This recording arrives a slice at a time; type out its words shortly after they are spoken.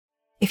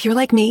If you're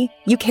like me,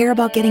 you care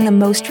about getting the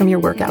most from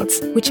your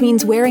workouts, which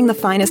means wearing the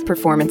finest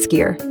performance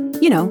gear.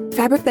 You know,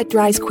 fabric that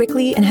dries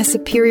quickly and has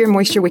superior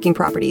moisture-wicking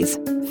properties.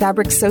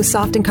 Fabric so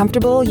soft and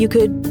comfortable you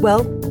could,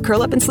 well,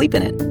 curl up and sleep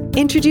in it.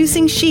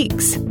 Introducing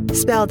Sheex,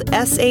 spelled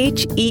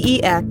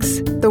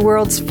S-H-E-E-X, the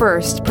world's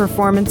first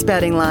performance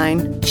bedding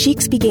line.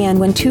 Sheex began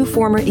when two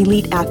former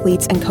elite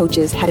athletes and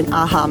coaches had an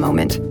aha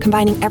moment,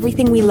 combining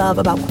everything we love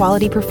about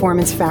quality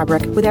performance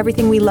fabric with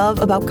everything we love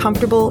about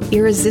comfortable,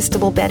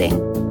 irresistible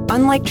bedding.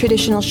 Unlike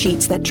traditional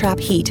sheets that trap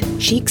heat,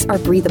 Sheex are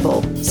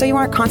breathable, so you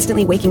aren't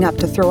constantly waking up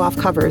to throw off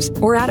covers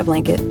or add a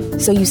blanket.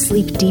 So you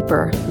sleep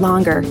deeper,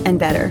 longer, and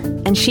better.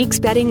 And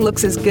Sheex bedding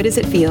looks as good as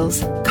it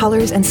feels.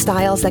 Colors and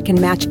styles that can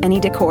match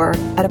any decor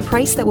at a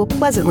price that will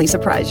pleasantly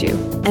surprise you.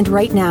 And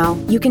right now,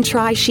 you can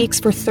try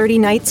Sheex for 30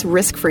 nights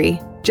risk-free.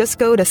 Just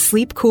go to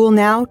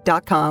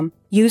sleepcoolnow.com.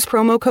 Use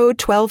promo code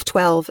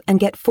 1212 and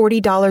get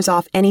 $40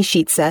 off any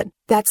sheet set.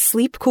 That's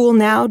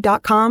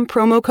sleepcoolnow.com,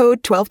 promo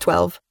code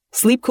 1212.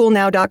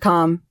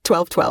 sleepcoolnow.com,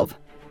 1212.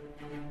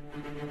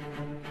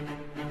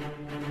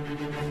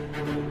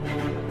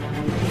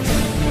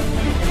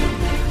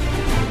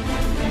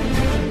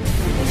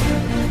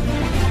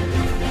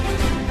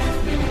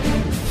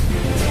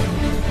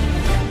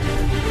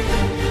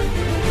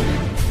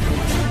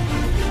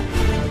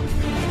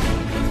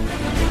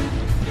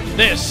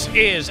 This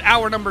is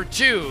hour number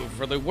 2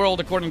 for the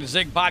World According to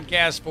Zig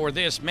podcast for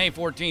this May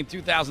 14th,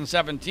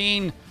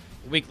 2017.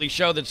 A weekly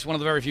show that's one of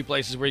the very few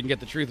places where you can get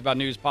the truth about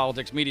news,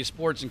 politics, media,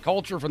 sports, and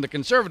culture from the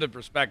conservative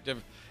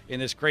perspective in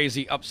this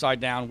crazy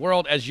upside-down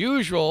world. As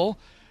usual,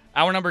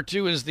 hour number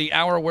 2 is the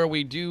hour where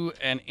we do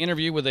an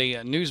interview with a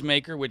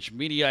newsmaker, which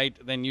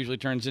Mediaite then usually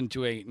turns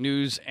into a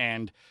news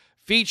and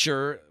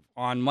feature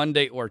on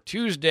Monday or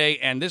Tuesday.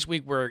 And this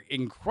week we're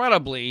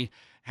incredibly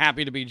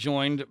happy to be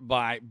joined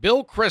by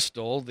Bill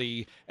Kristol,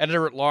 the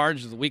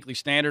editor-at-large of the Weekly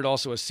Standard,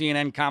 also a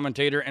CNN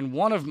commentator, and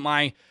one of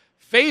my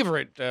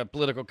favorite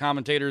political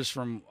commentators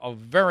from a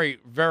very,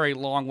 very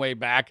long way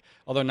back,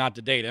 although not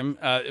to date him.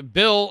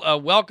 Bill,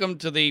 welcome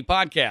to the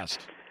podcast.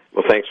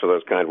 Well, thanks for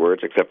those kind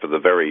words, except for the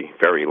very,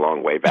 very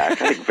long way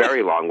back. I think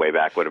very long way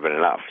back would have been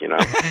enough, you know.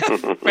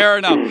 Fair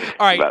enough.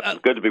 All right. But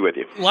it's good to be with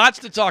you. Lots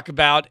to talk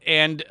about,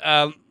 and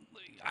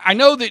I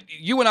know that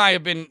you and I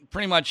have been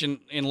pretty much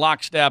in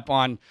lockstep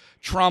on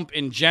Trump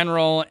in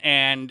general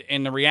and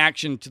in the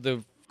reaction to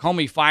the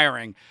Comey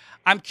firing.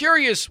 I'm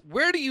curious,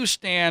 where do you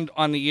stand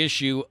on the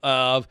issue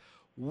of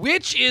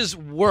which is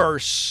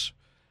worse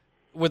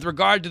with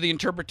regard to the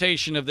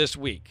interpretation of this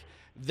week?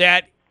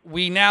 That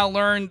we now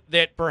learn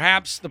that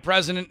perhaps the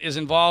president is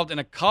involved in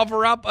a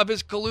cover-up of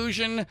his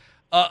collusion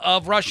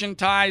of Russian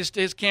ties to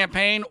his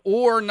campaign,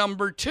 or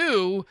number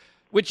 2,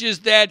 which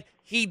is that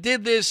he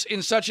did this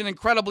in such an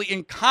incredibly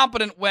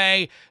incompetent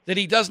way that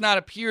he does not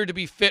appear to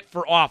be fit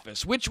for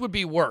office. Which would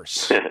be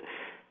worse?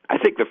 I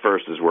think the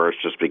first is worse,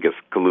 just because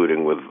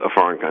colluding with a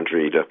foreign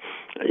country to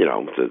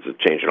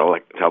change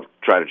help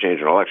try to change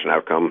an election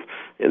outcome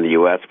in the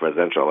U.S.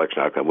 presidential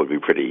election outcome would be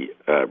pretty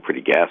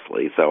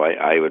ghastly. So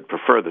I would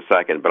prefer the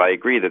second. But I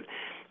agree that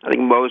I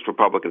think most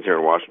Republicans here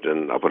in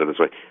Washington, I'll put it this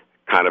way,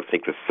 kind of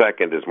think the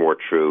second is more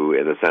true,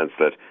 in the sense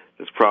that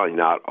it's probably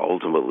not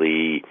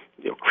ultimately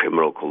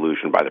criminal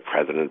collusion by the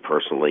president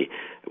personally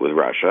with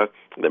Russia.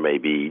 There may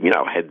be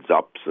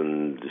heads-ups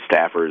and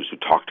staffers who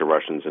talk to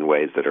Russians in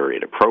ways that are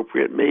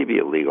inappropriate, maybe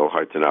illegal,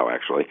 hard to know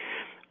actually.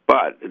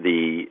 But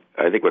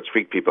I think what's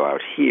freaked people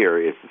out here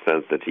is the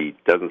sense that he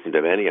doesn't seem to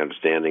have any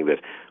understanding that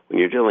when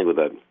you're dealing with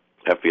an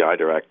FBI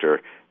director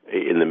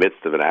in the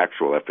midst of an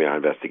actual FBI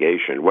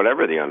investigation,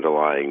 whatever the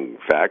underlying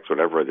facts,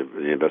 whatever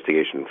the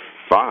investigation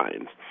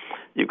finds,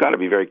 you've got to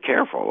be very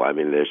careful. I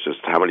mean, there's just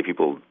how many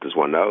people does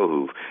one know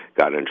who've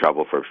gotten in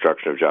trouble for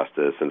obstruction of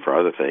justice and for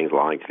other things,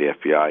 lying to the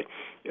FBI,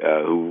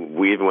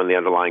 even when the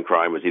underlying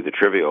crime was either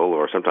trivial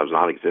or sometimes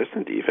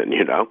non-existent even,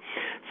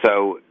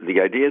 So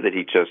the idea that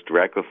he just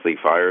recklessly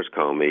fires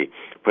Comey,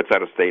 puts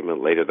out a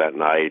statement later that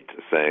night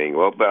saying,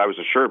 well, but I was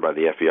assured by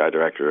the FBI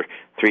director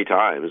 3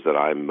 times that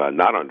I'm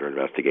not under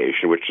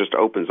investigation, which just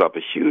opens up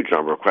a huge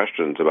number of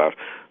questions about,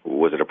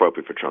 was it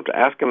appropriate for Trump to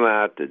ask him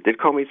that? Did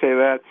Comey say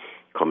that?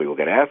 Comey will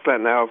get asked that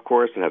now, of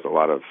course, and has a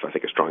lot of, I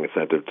think, a strong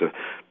incentive to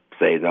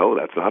say, no,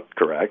 that's not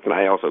correct. And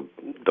I also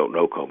don't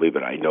know Comey,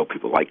 but I know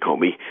people like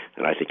Comey,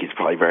 and I think he's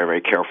probably very,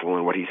 very careful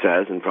in what he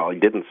says and probably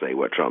didn't say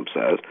what Trump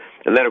says.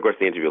 And then, of course,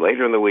 the interview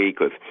later in the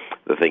week with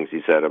the things he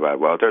said about,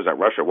 well, it turns out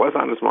Russia was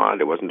on his mind.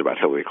 It wasn't about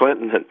Hillary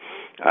Clinton.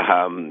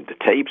 And the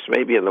tapes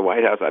maybe in the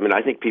White House. I mean,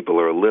 I think people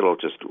are a little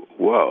just,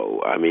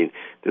 whoa. I mean,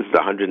 this is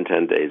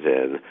 110 days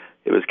in.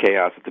 It was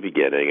chaos at the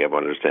beginning.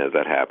 Everyone understands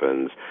that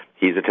happens.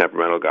 He's a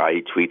temperamental guy.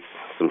 He tweets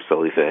some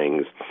silly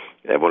things.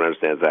 Everyone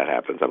understands that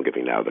happens. I'm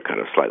giving now the kind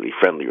of slightly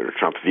friendlier to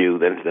Trump view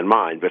than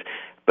mine.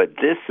 But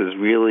this has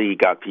really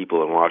got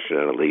people in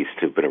Washington, at least,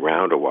 who've been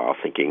around a while,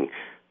 thinking,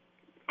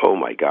 oh,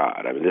 my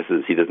God. I mean,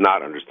 he does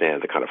not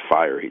understand the kind of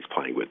fire he's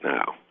playing with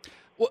now.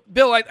 Well,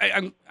 Bill,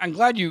 I'm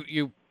glad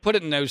you put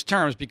it in those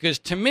terms, because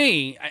to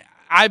me,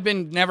 I've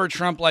been never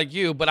Trump like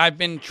you, but I've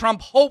been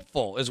Trump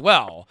hopeful as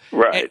well.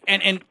 Right.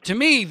 And to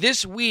me,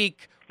 this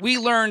week we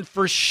learned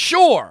for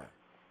sure,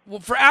 well,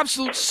 for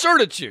absolute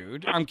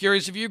certitude, I'm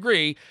curious if you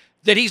agree,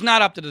 that he's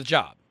not up to the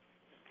job.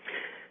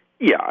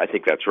 Yeah, I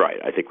think that's right.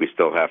 I think we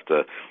still have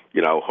to,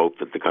 hope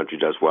that the country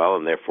does well,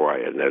 and therefore I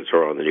had an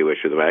editorial in the new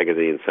issue of the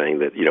magazine saying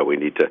that, we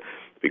need to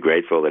be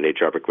grateful that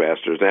H.R.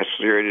 McMaster is National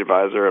Security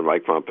Advisor and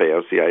Mike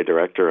Pompeo, CIA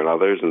Director, and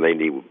others, and they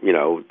need,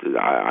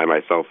 I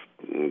myself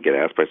get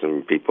asked by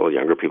some people,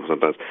 younger people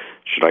sometimes,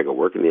 should I go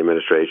work in the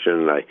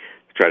administration? I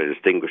try to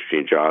distinguish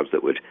between jobs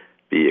that would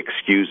be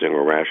excusing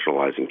or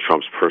rationalizing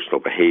Trump's personal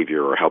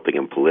behavior or helping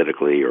him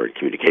politically or in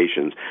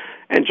communications,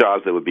 and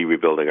jobs that would be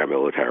rebuilding our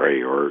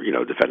military or,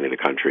 defending the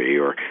country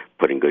or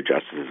putting good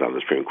justices on the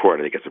Supreme Court.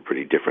 I think it's a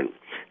pretty different.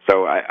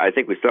 So I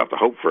think we still have to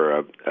hope for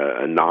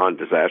a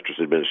non-disastrous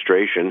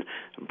administration,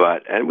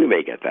 and we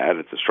may get that.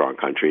 It's a strong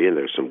country and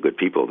there's some good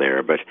people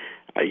there. But,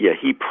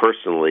 he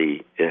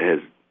personally has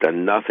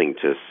done nothing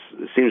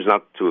seems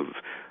not to have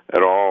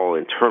at all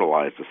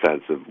internalized the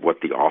sense of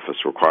what the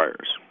office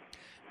requires.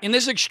 In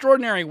this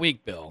extraordinary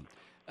week, Bill,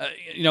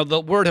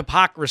 the word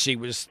hypocrisy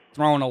was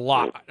thrown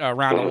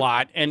around a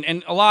lot,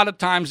 and a lot of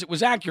times it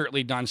was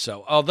accurately done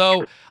so.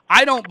 Although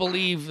I don't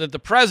believe that the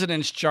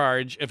president's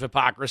charge of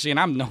hypocrisy, and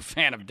I'm no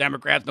fan of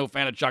Democrats, no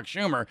fan of Chuck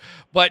Schumer,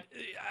 but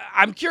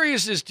I'm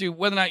curious as to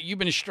whether or not you've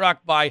been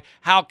struck by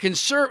how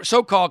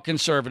so-called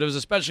conservatives,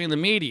 especially in the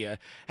media,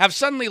 have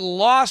suddenly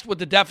lost what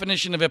the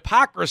definition of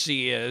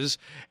hypocrisy is,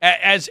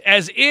 as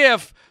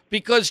if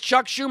because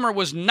Chuck Schumer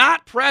was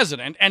not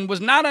president and was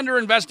not under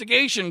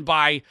investigation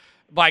by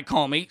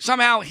Comey,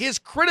 somehow his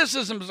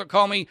criticisms of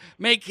Comey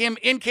make him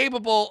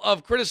incapable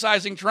of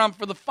criticizing Trump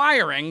for the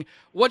firing.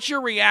 What's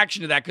your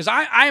reaction to that? Because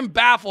I am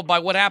baffled by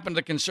what happened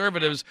to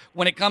conservatives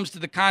when it comes to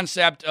the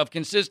concept of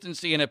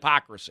consistency and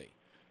hypocrisy.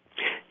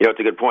 It's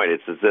a good point.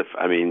 It's as if,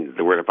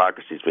 the word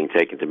hypocrisy is being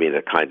taken to mean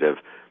a kind of,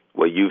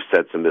 well, you've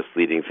said some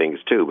misleading things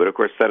too. But of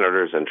course,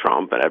 senators and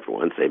Trump and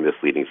everyone say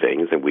misleading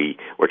things, and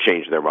or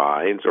change their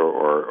minds,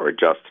 or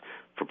just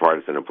for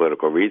partisan and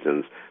political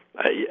reasons.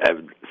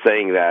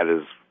 Saying that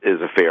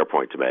is a fair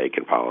point to make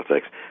in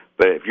politics.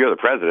 But if you're the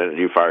president and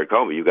you fired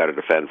Comey, you've got to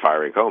defend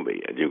firing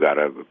Comey, and you've got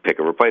to pick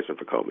a replacement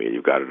for Comey, and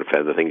you've got to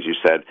defend the things you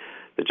said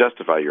to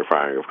justify your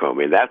firing of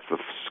Comey. And that's the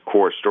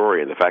core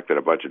story, and the fact that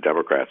a bunch of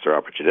Democrats are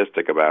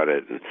opportunistic about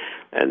it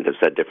and have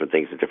said different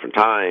things at different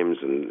times,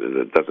 and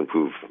it doesn't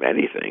prove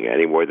anything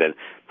any more than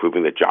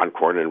proving that John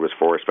Cornyn was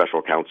for a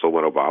special counsel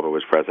when Obama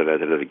was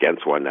president and is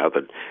against one now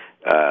that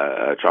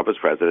Trump is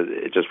president.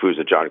 It just proves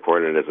that John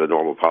Cornyn is a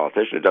normal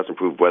politician. It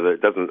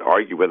doesn't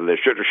argue whether there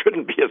should or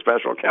shouldn't be a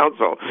special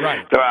counsel.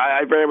 Right. So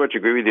I very much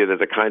agree with you.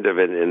 There's a kind of,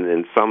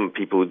 in some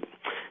people,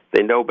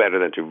 they know better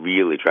than to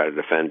really try to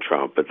defend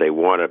Trump, but they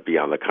want to be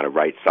on the kind of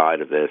right side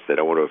of this. They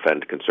don't want to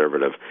offend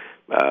conservative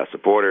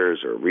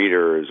supporters or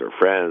readers or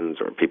friends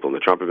or people in the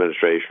Trump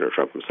administration or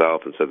Trump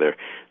himself. And so they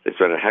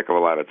spend a heck of a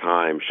lot of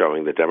time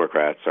showing that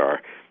Democrats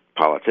are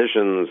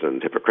politicians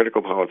and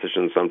hypocritical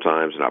politicians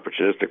sometimes and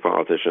opportunistic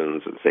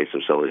politicians and say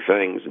some silly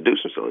things and do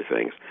some silly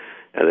things.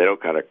 And they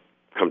don't kind of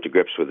come to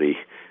grips with the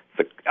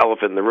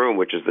elephant in the room,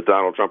 which is that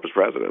Donald Trump is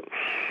president.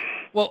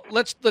 Well,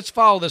 let's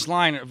follow this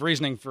line of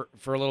reasoning for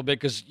a little bit,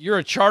 because you're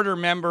a charter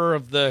member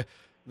of the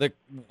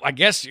I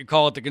guess you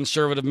call it the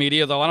conservative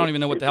media, though I don't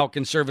even know what the hell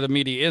conservative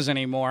media is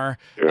anymore.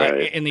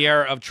 Right. In the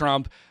era of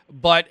Trump.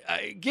 But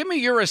give me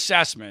your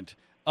assessment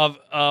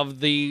of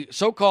the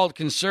so-called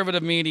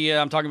conservative media.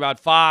 I'm talking about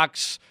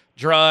Fox,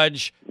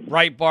 Drudge,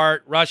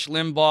 Breitbart, Rush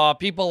Limbaugh,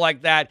 people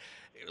like that,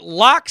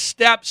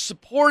 lockstep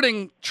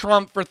supporting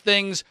Trump for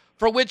things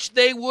for which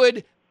they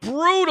would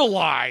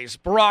brutalize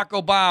Barack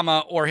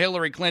Obama or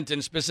Hillary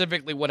Clinton,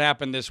 specifically what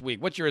happened this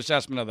week. What's your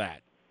assessment of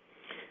that?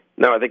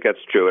 No, I think that's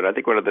true. And I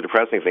think one of the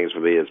depressing things for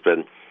me has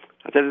been,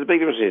 there's a big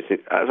difference.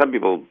 Some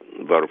people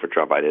voted for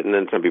Trump, I didn't,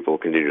 and some people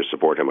continue to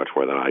support him much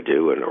more than I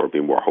do, or be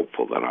more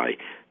hopeful than I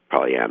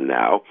probably am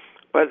now.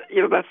 But,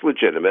 that's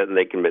legitimate, and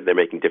they're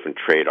making different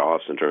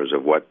trade-offs in terms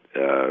of what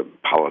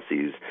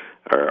policies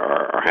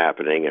are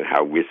happening and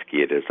how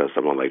risky it is to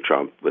someone like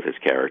Trump with his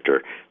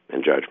character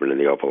and judgment in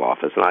the Oval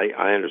Office. And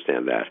I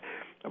understand that.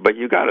 But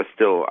you got to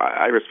still,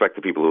 I respect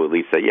the people who at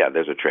least say, yeah,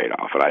 there's a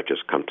trade-off, and I've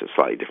just come to a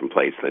slightly different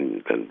place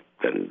than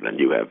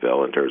you have,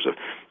 Bill, in terms of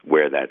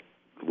where that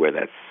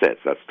sits.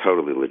 That's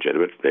totally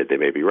legitimate. They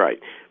may be right.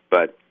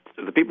 But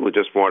the people who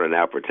just want to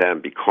now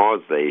pretend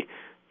because they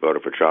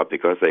voted for Trump,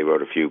 because they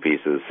wrote a few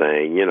pieces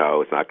saying,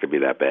 it's not going to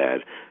be that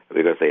bad,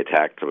 because they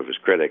attacked some of his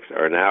critics,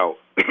 are now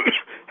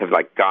have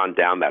gone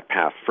down that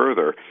path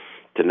further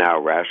to now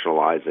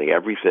rationalizing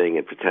everything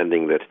and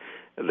pretending that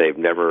they've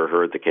never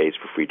heard the case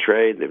for free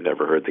trade, they've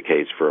never heard the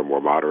case for a more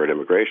moderate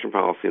immigration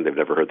policy, and they've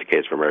never heard the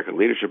case for American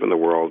leadership in the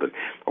world, and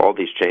all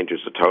these changes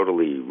are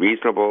totally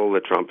reasonable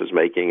that Trump is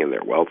making, and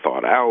they're well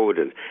thought out,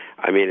 and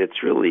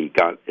it's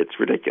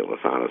ridiculous,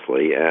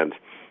 honestly, and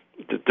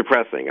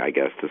depressing, I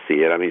guess, to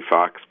see it.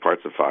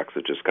 Parts of Fox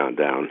have just gone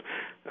down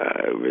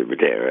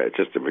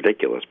just a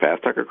ridiculous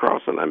path. Tucker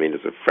Carlson,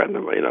 is a friend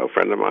of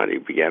mine. He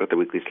began at the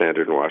Weekly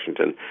Standard in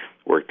Washington,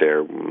 worked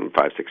there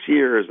 5-6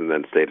 years, and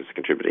then stayed as a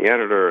contributing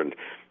editor, and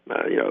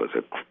is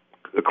an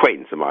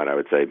acquaintance of mine, I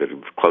would say, but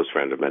a close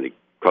friend of many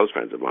close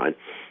friends of mine.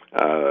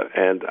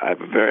 And I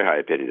have a very high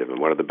opinion of him.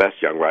 One of the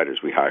best young writers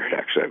we hired,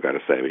 actually, I've got to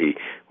say. I mean,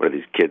 one of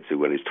these kids who,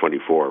 when he's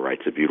 24,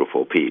 writes a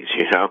beautiful piece,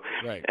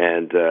 Right.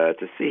 And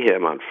to see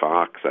him on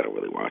Fox, I don't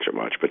really watch it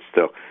much, but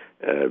still,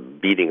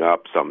 beating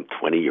up some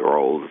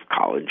 20-year-old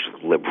college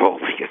liberal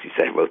because he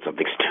said wrote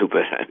something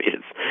stupid. I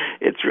mean,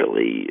 it's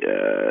really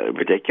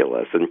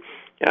ridiculous. And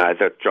I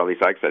thought Charlie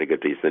Sykes had a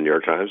good piece in the New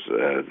York Times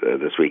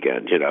this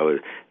weekend.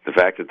 The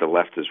fact that the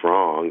left is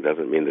wrong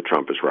doesn't mean that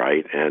Trump is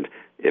right. And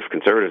if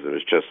conservatism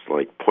is just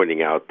like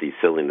pointing out the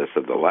silliness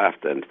of the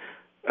left and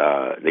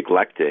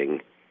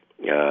neglecting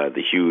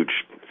the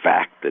huge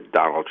fact that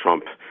Donald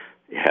Trump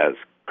has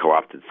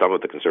co-opted some of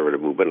the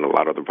conservative movement and a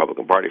lot of the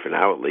Republican Party, for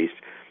now at least,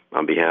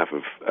 on behalf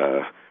of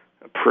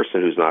a person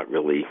who's not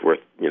really worth,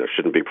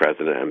 shouldn't be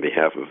president, on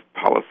behalf of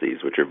policies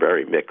which are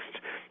very mixed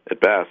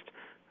at best,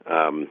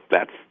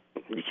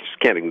 you just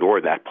can't ignore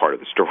that part of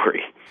the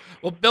story.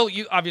 Well, Bill,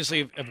 you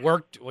obviously have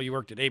worked. Well, you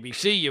worked at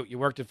ABC. You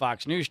worked at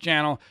Fox News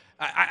Channel.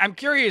 I'm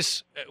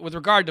curious, with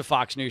regard to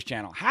Fox News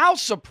Channel, how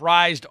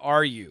surprised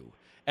are you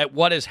at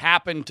what has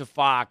happened to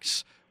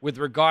Fox with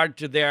regard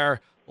to their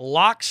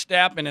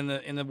lockstep and,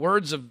 in the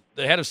words of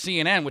the head of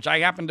CNN, which I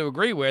happen to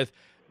agree with,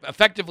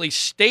 effectively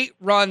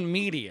state-run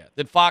media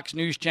that Fox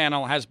News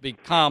Channel has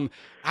become?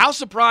 How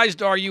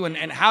surprised are you,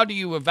 and how do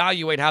you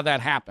evaluate how that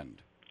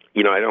happened?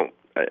 I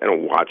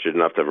don't watch it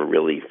enough to have a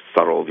really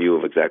subtle view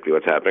of exactly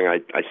what's happening.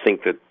 I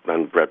think that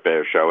on Bret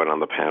Baier's show and on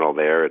the panel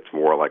there, it's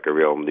more like a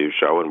real news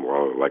show and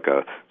more like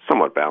a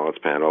somewhat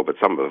balanced panel. But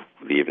some of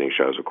the evening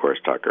shows, of course,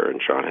 Tucker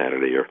and Sean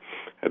Hannity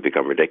have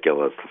become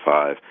ridiculous, the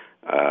five.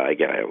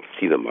 Again, I don't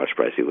see them much,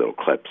 but I see little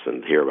clips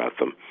and hear about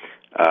them.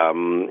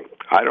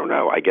 I don't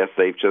know. I guess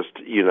they've just,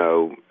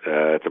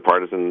 it's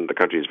the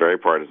country is very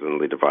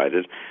partisanly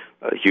divided.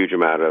 A huge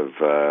amount of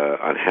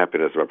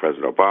unhappiness about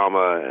President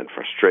Obama and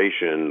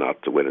frustration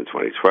not to win in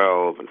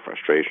 2012 and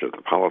frustration of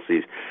the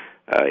policies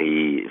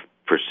he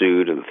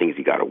pursued and the things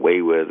he got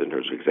away with in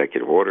terms of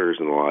executive orders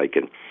and the like,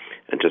 and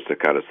just a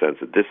kind of sense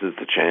that this is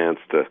the chance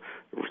to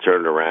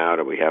turn it around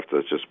and we have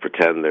to just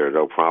pretend there are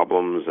no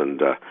problems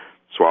and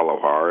swallow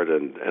hard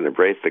and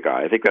embrace the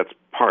guy. I think that's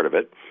part of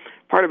it.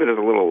 Part of it is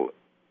a little,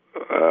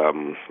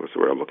 what's the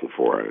word I'm looking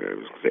for? I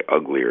was going to say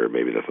uglier,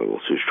 maybe that's a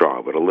little too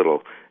strong, but a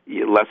little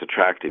less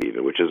attractive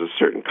even, which is a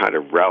certain kind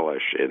of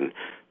relish in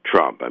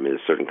Trump. I mean, a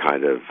certain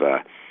kind of,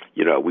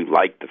 we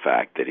like the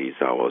fact that he's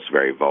almost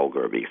very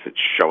vulgar because it's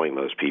showing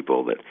those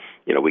people that,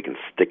 we can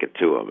stick it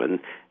to him. And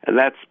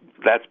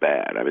that's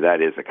bad. I mean, that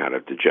is a kind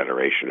of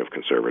degeneration of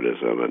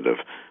conservatism and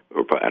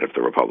out of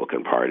the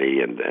Republican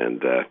Party. And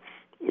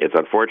it's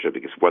unfortunate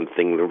because one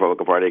thing the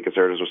Republican Party and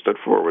conservatism stood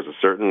for was a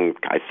certain,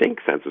 I think,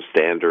 sense of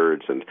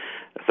standards, and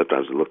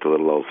sometimes it looked a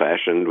little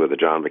old-fashioned with a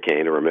John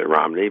McCain or a Mitt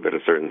Romney, but a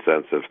certain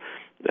sense of,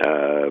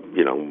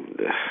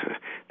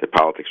 that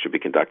politics should be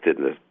conducted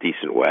in a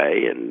decent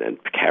way and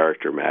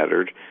character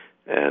mattered,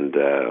 and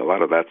a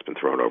lot of that's been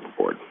thrown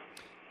overboard.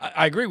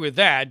 I agree with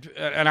that,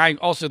 and I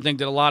also think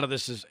that a lot of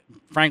this is,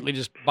 frankly,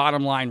 just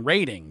bottom-line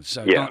ratings.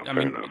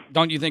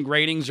 Don't you think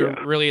ratings are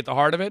really at the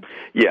heart of it?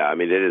 Yeah, I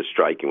mean, it is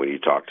striking when you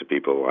talk to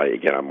people.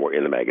 I'm more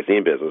in the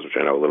magazine business, which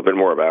I know a little bit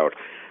more about.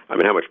 I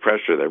mean, how much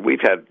pressure that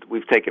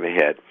we've taken a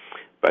hit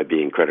by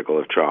being critical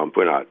of Trump.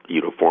 We're not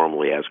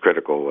uniformly as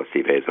critical.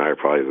 Steve Hayes and I are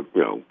probably,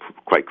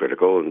 quite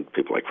critical, and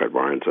people like Fred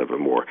Barnes have a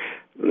more,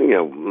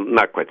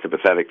 not quite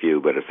sympathetic view,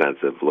 but a sense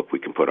of, look, we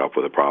can put up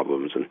with the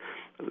problems, and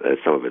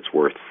some of it's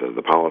worth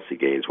the policy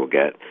gains we'll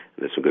get. And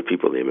there's some good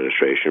people in the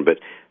administration, but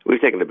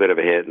we've taken a bit of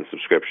a hit in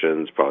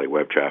subscriptions, probably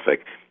web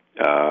traffic.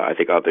 I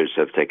think others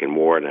have taken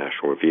more,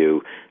 National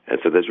Review, and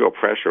so there's real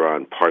pressure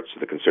on parts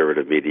of the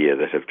conservative media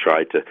that have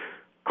tried to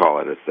call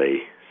it as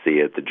they see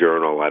it. The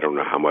Journal, I don't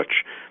know how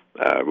much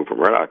Rupert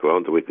Murdoch, who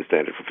owned the Weekly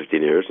Standard for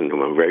 15 years, and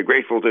whom I'm very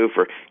grateful to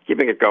for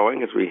keeping it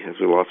going as we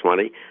lost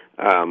money.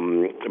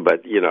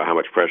 But how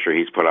much pressure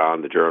he's put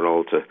on the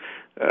Journal to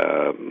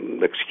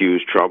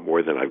excuse Trump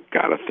more than I've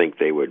got to think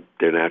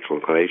their natural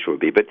inclination would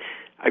be. But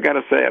I've got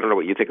to say, I don't know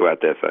what you think about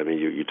this. I mean,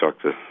 you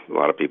talk to a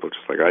lot of people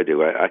just like I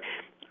do.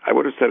 I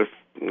would have said,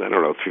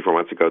 3-4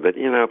 months ago that,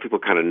 people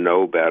kind of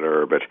know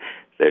better, but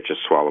they're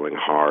just swallowing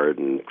hard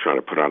and trying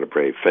to put on a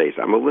brave face.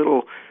 I'm a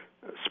little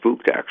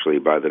spooked, actually,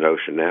 by the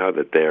notion now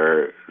that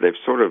they've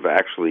sort of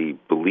actually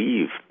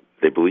believe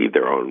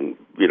their own,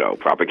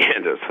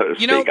 propaganda, so to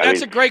speak.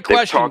 That's a great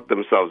question. They've talked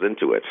themselves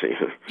into it.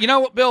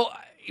 Bill,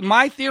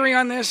 my theory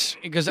on this,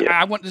 because this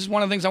is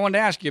one of the things I wanted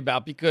to ask you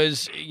about,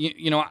 because,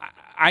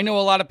 I know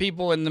a lot of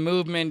people in the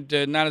movement,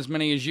 not as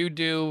many as you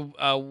do.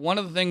 One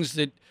of the things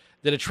that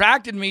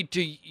attracted me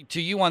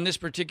to you on this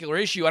particular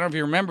issue, I don't know if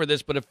you remember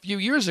this, but a few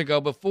years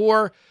ago,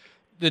 before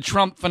the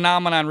Trump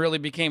phenomenon really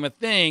became a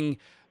thing,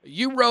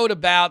 you wrote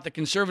about the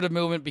conservative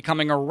movement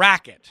becoming a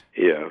racket.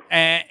 Yeah.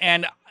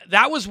 And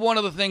that was one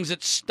of the things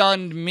that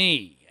stunned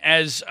me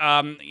as,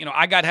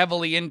 I got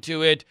heavily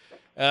into it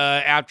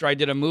after I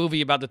did a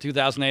movie about the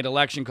 2008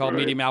 election called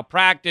Media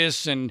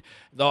Malpractice and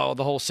the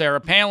whole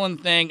Sarah Palin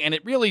thing. And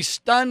it really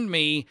stunned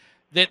me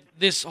that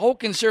this whole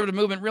conservative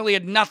movement really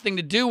had nothing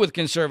to do with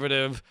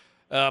conservative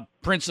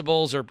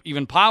principles or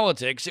even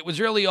politics. It was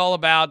really all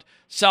about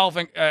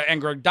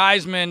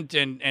self-aggrandizement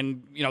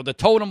and the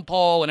totem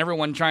pole and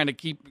everyone trying to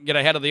get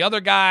ahead of the other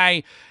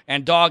guy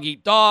and dog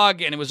eat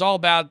dog. And it was all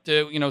about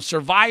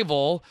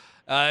survival,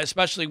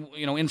 especially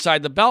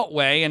inside the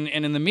Beltway and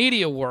in the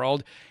media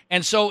world.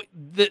 And so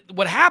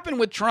what happened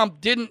with Trump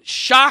didn't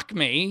shock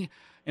me.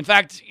 In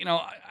fact,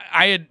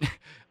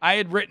 I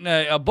had written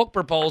a book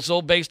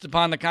proposal based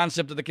upon the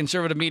concept of the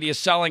conservative media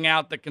selling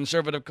out the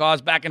conservative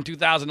cause back in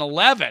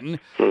 2011.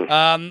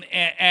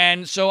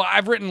 And so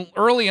I've written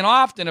early and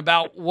often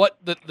about what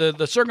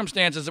the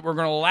circumstances that were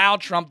going to allow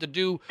Trump to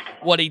do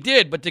what he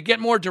did. But to get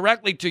more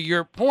directly to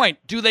your point,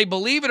 do they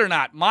believe it or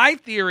not? My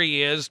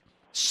theory is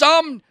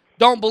some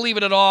don't believe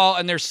it at all,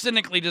 and they're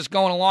cynically just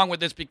going along with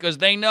this because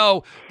they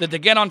know that to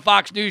get on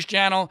Fox News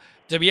Channel,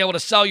 to be able to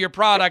sell your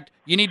product,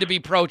 you need to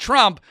be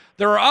pro-Trump.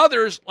 There are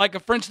others, like,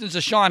 for instance,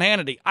 a Sean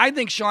Hannity. I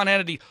think Sean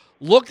Hannity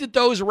looked at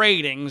those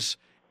ratings,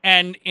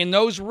 and in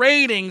those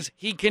ratings,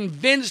 he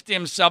convinced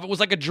himself it was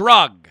like a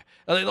drug.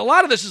 A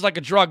lot of this is like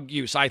a drug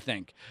use, I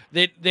think.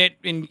 That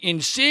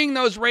in seeing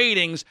those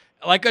ratings,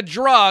 like a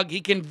drug,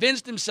 he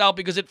convinced himself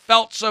because it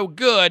felt so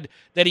good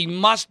that he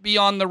must be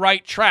on the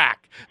right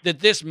track, that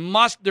this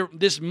must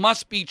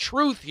be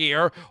truth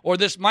here, or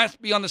this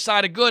must be on the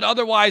side of good.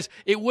 Otherwise,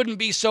 it wouldn't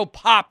be so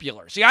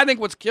popular. See, I think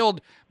what's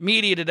killed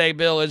media today,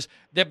 Bill, is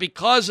that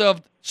because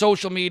of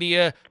social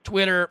media,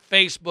 Twitter,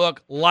 Facebook,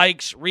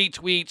 likes,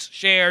 retweets,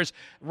 shares,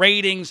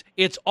 ratings,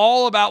 it's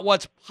all about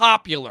what's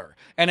popular.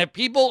 And if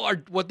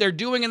what they're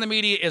doing in the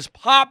media is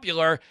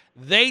popular,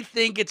 they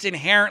think it's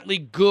inherently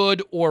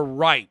good or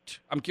right.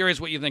 I'm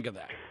curious what you think of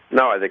that.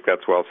 No, I think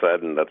that's well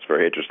said, and that's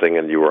very interesting,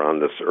 and you were on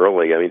this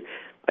early. I mean,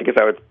 I guess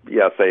I would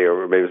say,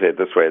 or maybe say it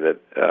this way, that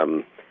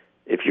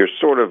if you're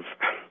certainly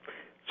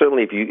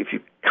if you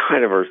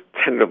kind of are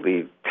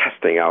tentatively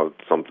testing out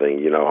something,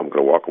 I'm going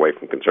to walk away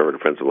from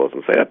conservative principles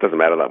and say, that doesn't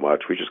matter that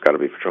much, we just got to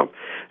be for Trump.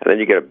 And then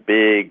you get a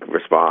big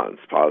response,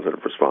 positive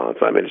response.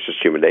 I mean, it's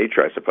just human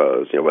nature, I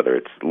suppose, whether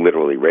it's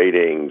literally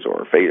ratings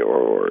or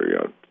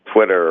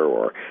Twitter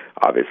or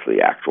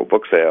obviously actual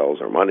book sales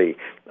or money,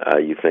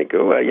 you think,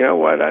 you know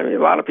what, I mean,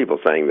 a lot of people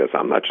saying this,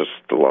 I'm not just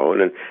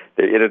alone. And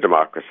in a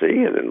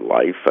democracy and in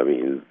life, I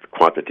mean,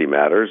 quantity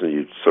matters, and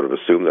you sort of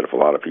assume that if a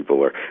lot of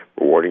people are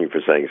rewarding you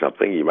for saying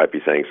something, you might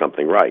be saying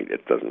something right.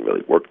 It doesn't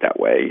really work that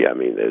way. I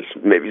mean, there's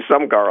maybe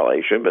some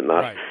correlation, but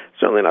not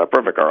certainly not a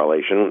perfect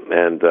correlation.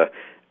 And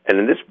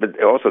in this,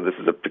 but also this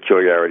is a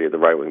peculiarity of the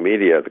right-wing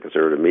media, the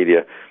conservative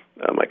media.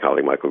 My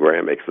colleague Michael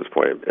Graham makes this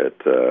point at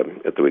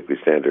the Weekly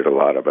Standard a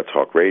lot about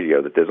talk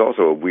radio, that there's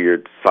also a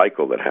weird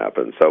cycle that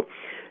happens. So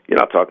you're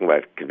not talking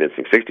about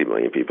convincing 60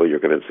 million people. You're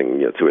convincing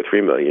 2 or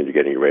 3 million. You're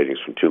getting your ratings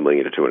from 2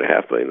 million to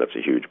 2.5 million. That's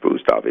a huge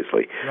boost,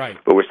 obviously. Right.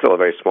 But we're still a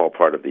very small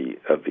part of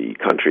the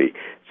country.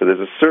 So there's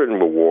a certain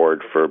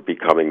reward for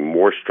becoming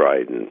more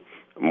strident,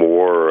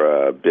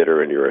 more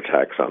bitter in your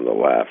attacks on the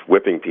left,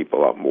 whipping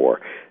people up more,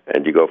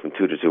 and you go from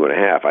 2 to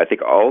 2.5. I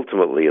think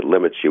ultimately it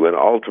limits you, and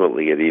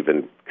ultimately it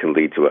even can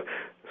lead to a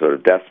sort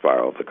of death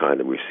spiral of the kind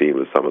that we've seen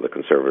with some of the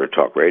conservative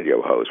talk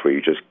radio hosts, where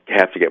you just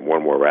have to get more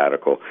and more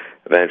radical.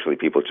 Eventually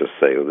people just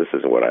say, this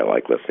isn't what I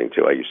like listening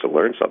to. I used to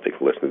learn something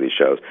from listening to these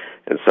shows.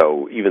 And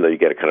so even though you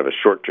get a kind of a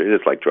short-term,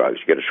 it's like drugs,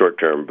 you get a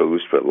short-term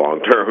boost, but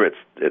long-term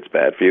it's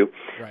bad for you.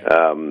 Right.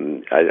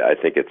 I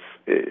think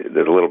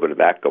there's a little bit of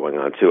that going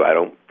on too.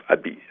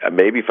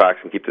 Maybe Fox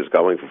can keep this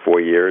going for 4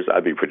 years.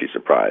 I'd be pretty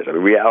surprised. I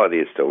mean, reality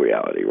is still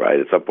reality, right?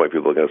 At some point,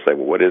 people are going to say,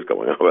 well, what is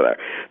going on with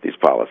these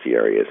policy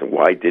areas, and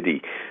why did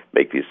he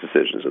make these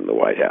decisions in the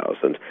White House,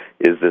 and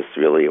is this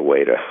really a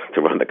way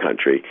to run the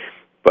country?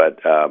 But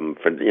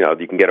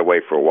you can get away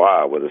for a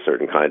while with a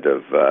certain kind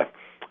of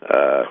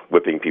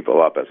whipping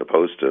people up, as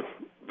opposed to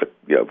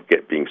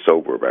being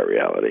sober about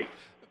reality.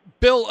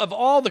 Bill, of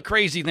all the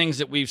crazy things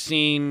that we've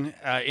seen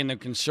in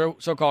the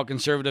so-called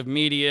conservative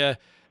media,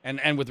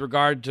 and with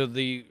regard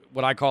to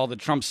what I call the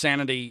Trump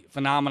sanity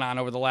phenomenon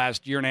over the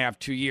last year and a half,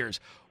 2 years,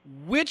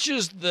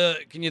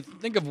 can you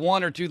think of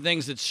one or two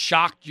things that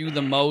shocked you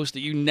the most, that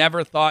you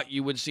never thought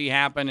you would see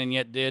happen and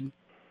yet did?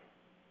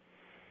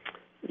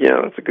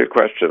 Yeah, that's a good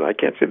question. I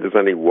can't say there's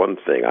any one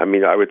thing. I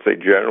mean, I would say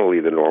generally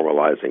the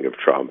normalizing of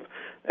Trump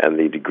and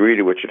the degree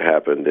to which it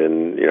happened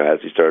as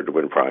he started to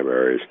win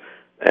primaries.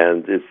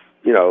 And it's,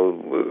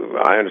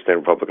 I understand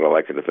Republican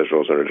elected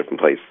officials are in a different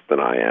place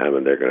than I am,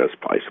 and they're going to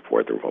probably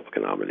support the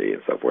Republican nominee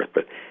and so forth.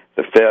 But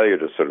the failure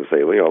to sort of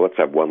say, let's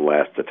have one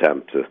last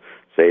attempt to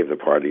save the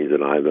party and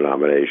deny the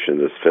nomination,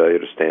 this failure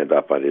to stand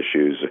up on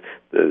issues,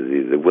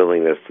 the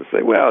willingness to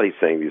say, well, he's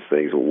saying these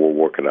things, we'll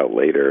work it out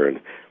later.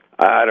 And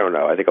I don't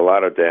know. I think a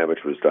lot of damage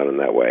was done in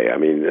that way. I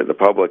mean, the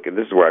public, and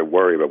this is where I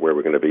worry about where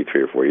we're going to be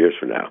 3 or 4 years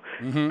from now.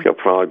 Mm-hmm. He'll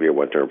probably be a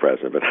one-term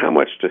president, but how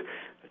much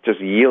just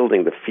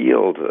yielding the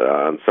field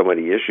on so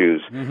many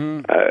issues.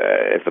 Mm-hmm.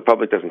 If the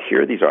public doesn't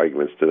hear these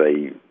arguments, do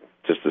they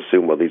just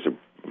assume, well, these are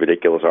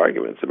ridiculous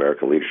arguments,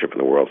 American leadership in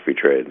the world, free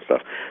trade and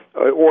stuff?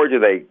 Or do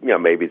they,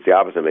 maybe it's the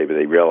opposite. Maybe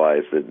they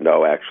realize that,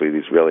 no, actually,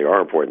 these really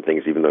are important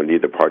things, even though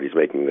neither party's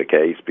making the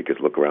case, because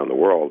look around the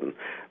world and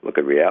look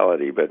at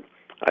reality. But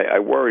I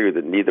worry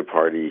that neither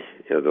party,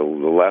 the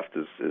left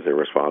is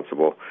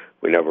irresponsible.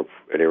 We never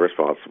an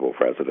irresponsible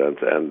president,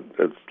 and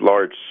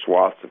large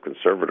swaths of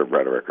conservative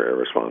rhetoric are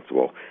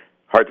irresponsible.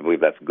 Hard to believe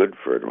that's good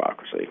for a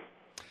democracy.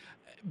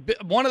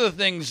 One of the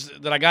things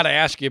that I got to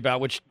ask you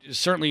about, which is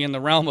certainly in the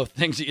realm of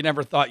things that you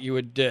never thought you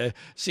would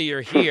see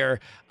or hear,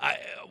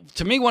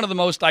 to me, one of the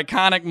most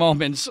iconic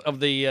moments of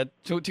the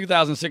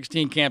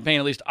 2016 campaign,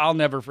 at least I'll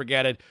never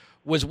forget it,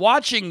 was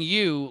watching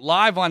you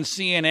live on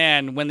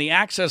CNN when the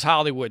Access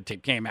Hollywood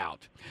tape came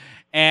out.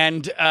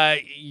 And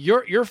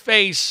your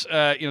face,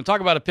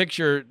 talk about a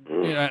picture,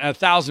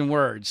 1,000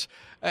 words.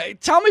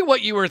 Tell me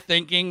what you were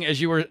thinking as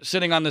you were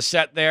sitting on the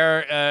set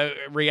there,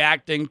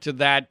 reacting to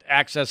that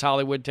Access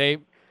Hollywood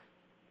tape.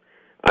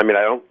 I mean,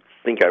 I don't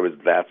think I was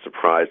that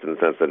surprised in the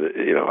sense that,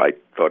 I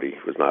thought he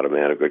was not a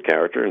man of good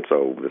character, and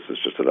so this is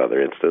just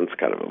another instance,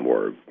 kind of a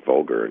more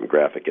vulgar and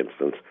graphic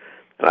instance.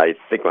 And I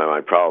think my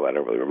mind probably, I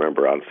don't really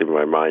remember, honestly, but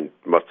my mind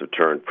must have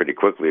turned pretty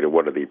quickly to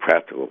what are the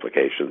practical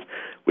implications.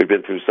 We've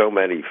been through so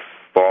many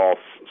false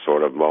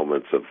sort of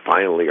moments of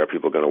finally are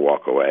people going to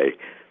walk away.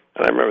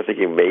 And I remember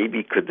thinking,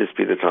 maybe could this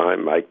be the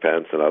time Mike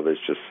Pence and others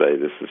just say,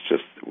 this is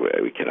just,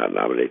 we cannot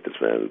nominate this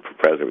man for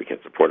president, we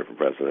can't support him for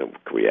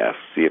president. Can we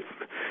see if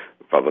the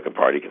Republican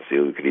Party can see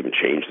if we could even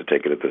change the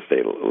ticket at this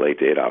late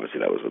date? Obviously,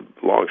 that was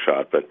a long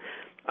shot, but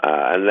but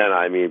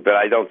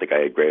I don't think I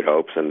had great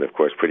hopes. And of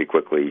course, pretty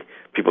quickly,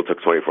 people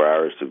took 24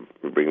 hours to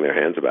bring their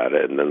hands about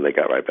it, and then they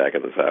got right back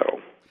in the saddle.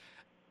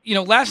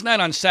 Last night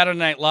on Saturday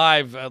Night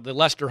Live, the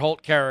Lester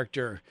Holt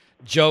character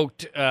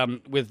joked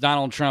with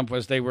Donald Trump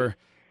as they were,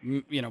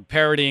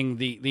 parodying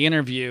the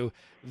interview,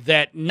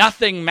 that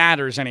nothing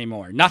matters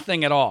anymore,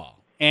 nothing at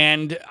all.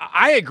 And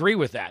I agree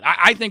with that.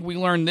 I think we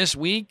learned this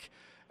week,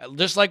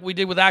 just like we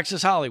did with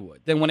Access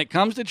Hollywood, that when it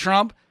comes to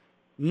Trump,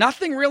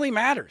 nothing really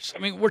matters. I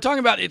mean, we're talking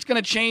about it's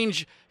going to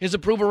change his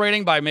approval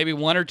rating by maybe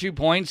 1 or 2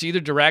 points, either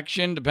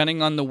direction,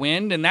 depending on the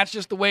wind, and that's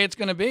just the way it's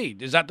going to be.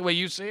 Is that the way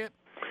you see it?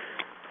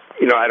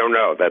 I don't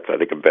know. That's, I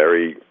think, a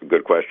very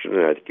good question,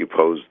 and I think you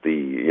posed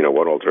the,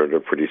 one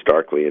alternative pretty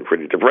starkly and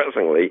pretty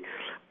depressingly.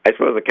 I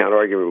suppose the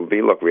counter-argument would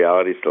be, look,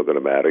 reality is still going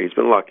to matter. He's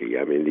been lucky.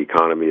 I mean, the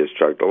economy has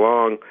chugged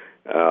along,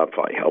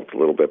 probably helped a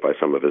little bit by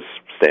some of his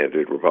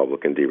standard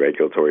Republican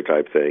deregulatory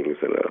type things,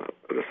 in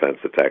a sense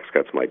that tax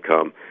cuts might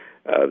come.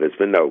 There's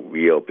been no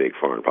real big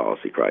foreign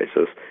policy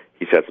crisis.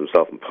 He's had some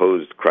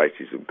self-imposed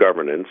crises of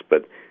governance,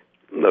 but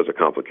those are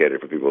complicated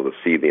for people to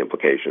see the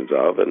implications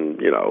of. And,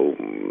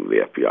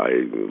 the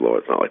FBI law,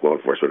 it's not like law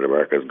enforcement in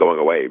America is going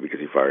away because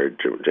he fired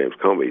James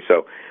Comey.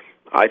 So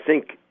I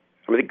think,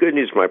 the good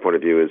news from my point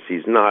of view is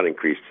he's not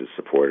increased his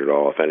support at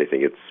all. If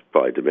anything, it's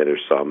probably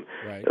diminished some.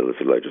 Right.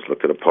 I just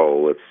looked at a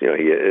poll. It's,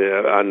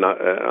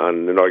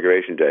 on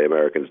Inauguration Day,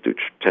 Americans do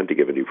tend to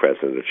give a new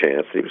president a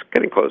chance. He was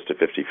getting close to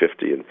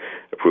 50-50 in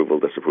approval,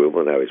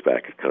 disapproval, and now he's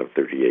back at kind of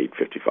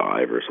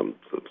 38-55 or something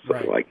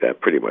right. like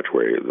that, pretty much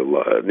where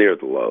near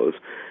the lows.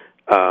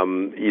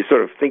 You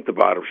sort of think the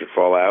bottom should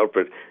fall out,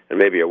 and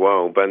maybe it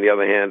won't. But on the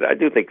other hand, I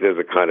do think there's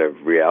a kind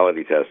of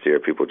reality test here.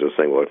 People just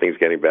saying, well, are things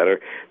getting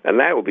better? And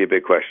that will be a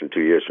big question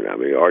 2 years from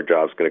now. Our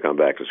job's going to come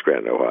back to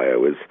Scranton,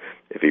 Ohio.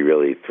 If he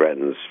really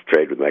threatens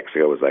trade with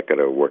Mexico, is that going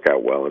to work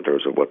out well in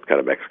terms of what kind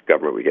of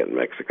government we get in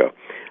Mexico?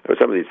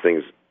 Some of these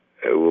things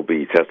will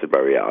be tested by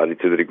reality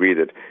to the degree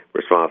that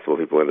responsible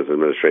people in his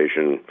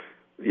administration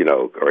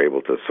are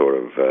able to sort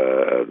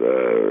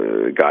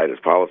of guide his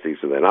policies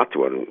so they're not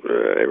too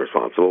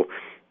irresponsible.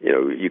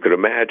 You could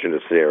imagine a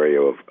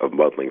scenario of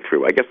muddling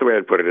through. I guess the way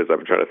I'd put it is I've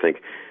been trying to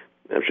think,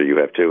 I'm sure you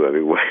have too,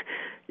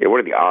 what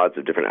are the odds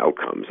of different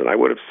outcomes? And I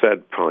would have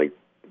said probably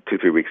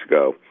 2-3 weeks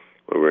ago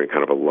when we were in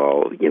kind of a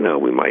lull,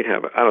 we might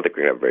have, I don't think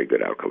we're going to have a very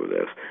good outcome of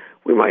this.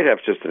 We might have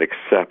just an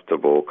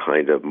acceptable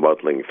kind of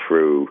muddling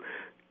through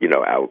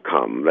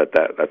outcome that's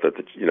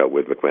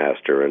with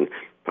McMaster and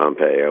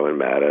Pompeo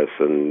and Mattis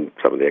and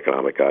some of the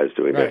economic guys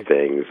doing right. their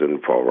things,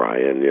 and Paul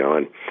Ryan,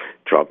 and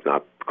Trump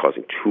not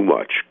causing too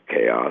much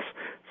chaos,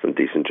 some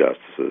decent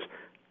justices.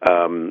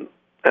 And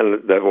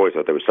I've always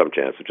thought there was some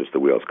chance of just the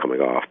wheels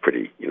coming off,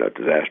 pretty,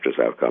 disastrous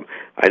outcome.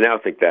 I now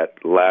think that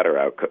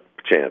latter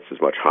chance is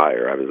much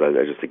higher. I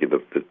just think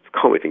the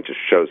Comey thing just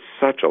shows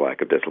such a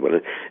lack of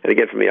discipline. And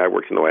again, for me, I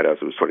worked in the White House,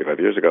 it was 25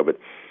 years ago, but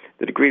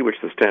the degree to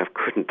which the staff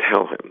couldn't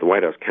tell him, the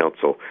White House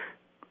counsel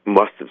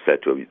must have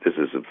said to him, this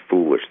is a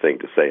foolish thing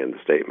to say in the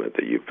statement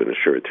that you've been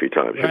assured 3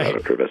 times you're not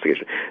under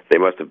investigation. They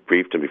must have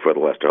briefed him before the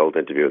Lester Holt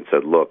interview and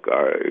said, look,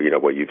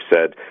 what you've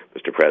said,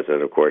 Mr.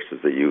 President, of course,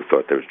 is that you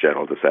thought there was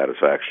general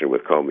dissatisfaction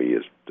with Comey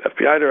as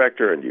FBI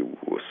director, and you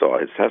saw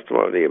his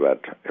testimony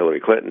about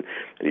Hillary Clinton,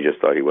 and you just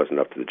thought he wasn't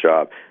up to the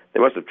job. They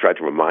must have tried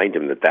to remind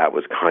him that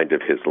was kind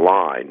of his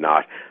line,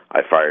 not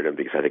I fired him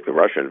because I think the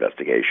Russia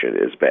investigation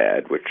is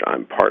bad, which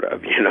I'm part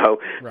of,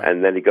 Right.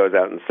 And then he goes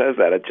out and says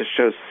that. It just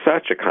shows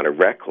such a kind of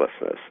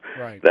recklessness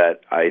right.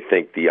 that I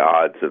think the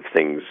odds of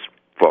things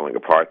falling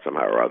apart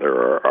somehow or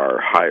other are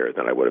higher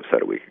than I would have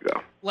said a week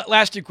ago.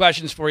 Last two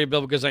questions for you,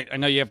 Bill, because I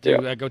know you have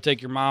to go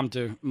take your mom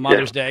to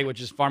Mother's Day,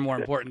 which is far more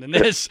important than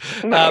this.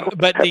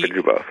 But happy to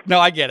do both. No,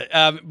 I get it.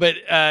 But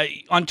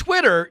on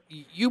Twitter,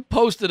 you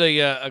posted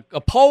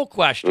a poll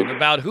question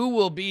about who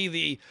will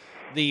be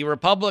the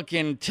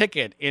Republican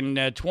ticket in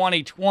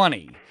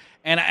 2020.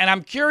 And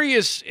I'm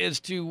curious as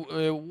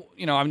to,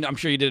 I'm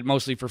sure you did it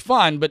mostly for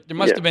fun, but there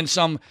must have been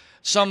some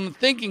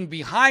thinking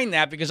behind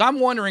that, because I'm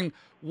wondering,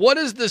 what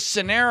is the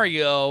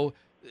scenario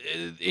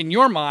in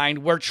your mind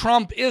where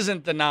Trump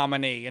isn't the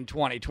nominee in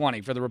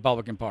 2020 for the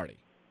Republican Party?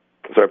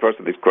 So I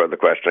posted the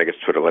question. I guess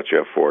Twitter lets you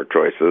have 4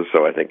 choices.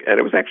 So I think, and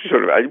it was actually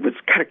I was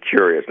kind of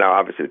curious. Now,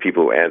 obviously, the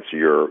people who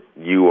answer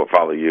you or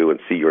follow you and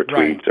see your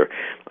tweets or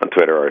on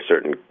Twitter are a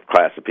certain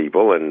class of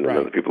people, and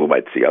the people who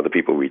might see other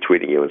people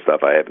retweeting you and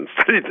stuff. I haven't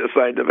studied this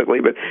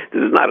scientifically, but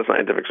this is not a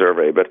scientific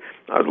survey. But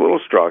I was a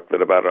little struck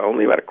that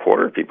only about a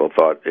quarter of people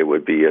thought it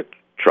would be a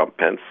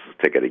Trump-Pence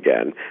ticket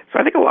again. So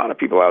I think a lot of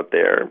people out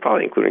there,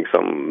 probably including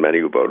many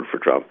who voted for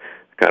Trump,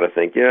 kind of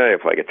think,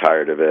 if I get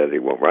tired of it, he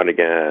won't run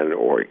again,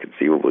 or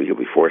conceivably he'll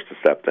be forced to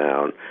step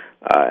down.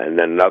 And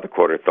then another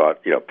quarter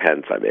thought,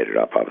 Pence, I made it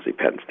up, obviously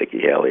Pence, Nikki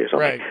Haley or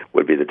something,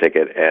 would be the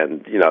ticket.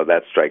 And,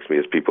 that strikes me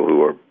as people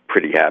who are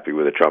pretty happy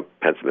with the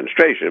Trump-Pence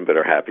administration, but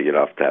are happy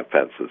enough to have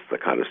Pence as the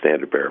kind of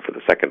standard bearer for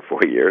the second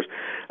 4 years.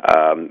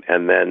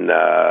 And then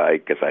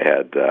I guess I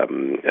had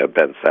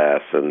Ben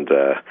Sass and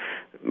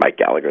Mike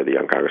Gallagher, the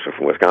young congressman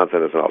from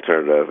Wisconsin, as an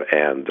alternative,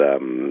 and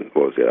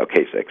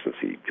Kasich, since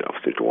he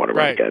seemed to want to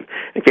run again.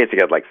 And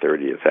Kasich had like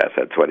 30, and Sass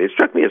had 20. It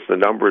struck me as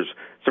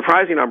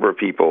surprising number of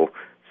people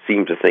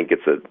seem to think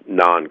it's a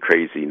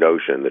non-crazy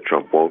notion that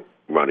Trump won't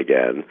run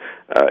again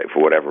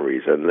for whatever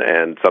reason.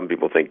 And some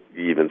people think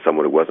even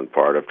someone who wasn't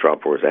part of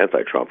Trump or was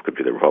anti-Trump could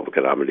be the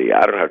Republican nominee.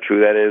 I don't know how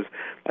true that is.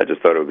 I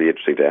just thought it would be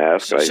interesting to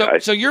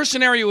ask. So your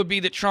scenario would be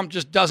that Trump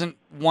just doesn't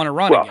want to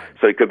run again?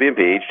 So he could be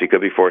impeached. He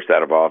could be forced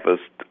out of office.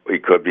 He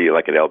could be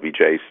like an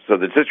LBJ. So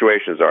the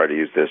situations are, to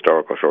use the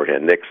historical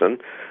shorthand, Nixon,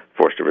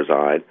 forced to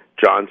resign.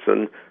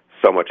 Johnson,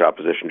 so much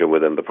opposition to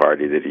within the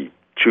party that he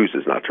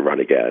chooses not to run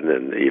again,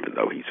 and even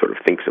though he sort of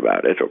thinks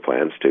about it or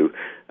plans to,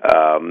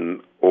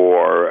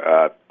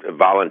 or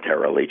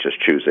voluntarily just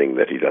choosing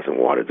that he doesn't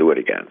want to do it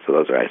again. So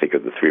those are, I think, are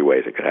the 3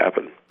 ways it could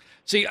happen.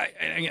 See,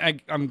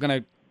 I'm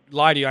going to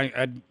lie to you.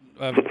 I'd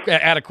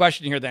add a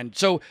question here then.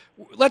 So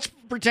let's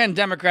pretend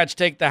Democrats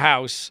take the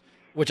House,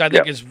 which I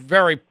think is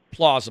very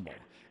plausible,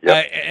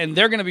 and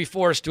they're going to be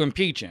forced to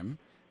impeach him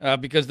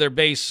because their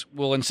base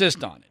will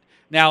insist on it.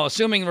 Now,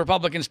 assuming the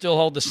Republicans still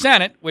hold the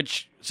Senate,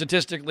 which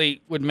statistically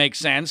would make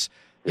sense,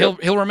 he'll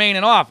remain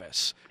in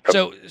office.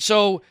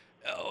 So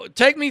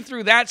take me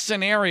through that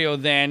scenario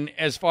then,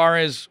 as far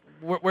as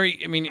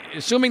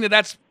assuming that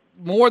that's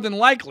more than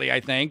likely,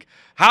 I think,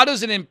 how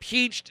does an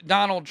impeached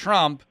Donald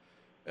Trump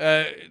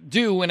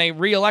do in a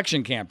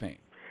re-election campaign?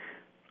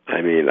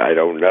 I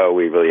don't know.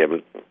 We really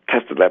haven't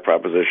tested that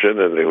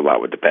proposition, and a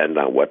lot would depend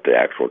on what the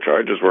actual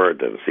charges were. It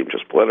doesn't seem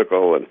just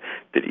political, and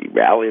did he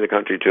rally the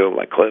country to him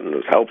like Clinton,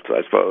 who's helped,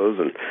 I suppose,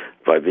 and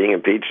by being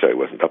impeached, so he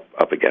wasn't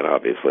up again,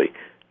 obviously.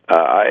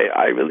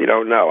 I really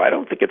don't know. I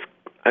don't think it's,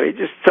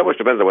 just so much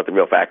depends on what the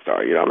real facts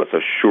are. I'm not so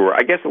sure.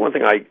 I guess the one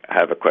thing I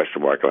have a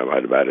question mark in my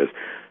mind about is,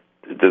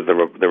 does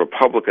the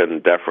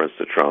Republican deference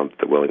to Trump,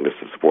 the willingness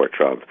to support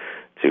Trump,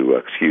 to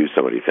excuse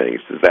so many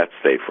things, does that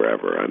stay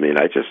forever?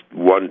 I just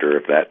wonder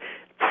if that,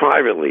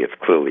 privately, it's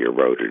clearly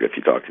eroded if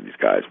you talk to these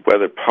guys.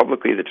 Whether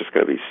publicly they're just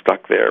going to be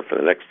stuck there for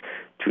the next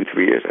 2-3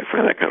 years, I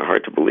find that kind of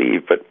hard to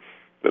believe, but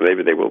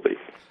maybe they will be.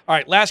 All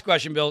right, last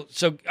question, Bill.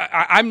 So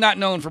I'm not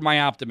known for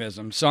my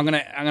optimism, so I'm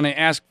gonna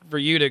ask for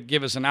you to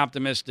give us an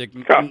optimistic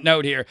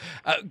note here.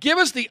 Give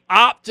us the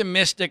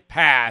optimistic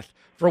path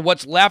for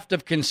what's left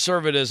of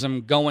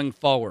conservatism going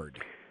forward.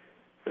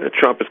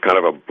 Trump is kind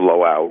of a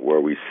blowout where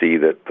we see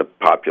that the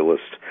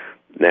populist,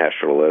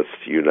 nationalist,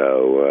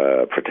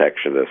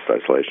 protectionist,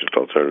 isolationist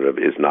alternative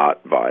is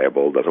not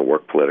viable, doesn't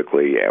work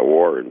politically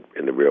or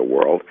in the real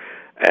world,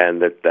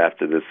 and that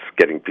after this,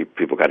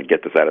 people kind of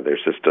get this out of their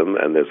system,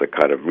 and there's a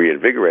kind of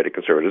reinvigorated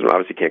conservatism.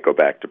 Obviously can't go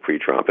back to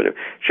pre-Trump, and it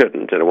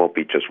shouldn't, and it won't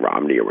be just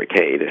Romney or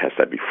McCain. It has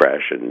to be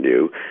fresh and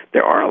new.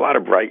 There are a lot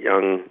of bright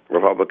young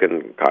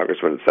Republican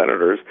congressmen and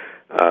senators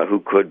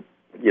who could,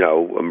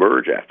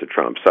 emerge after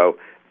Trump. So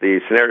the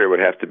scenario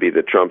would have to be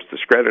that Trump's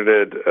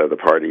discredited, the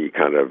party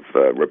kind of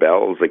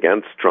rebels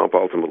against Trump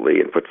ultimately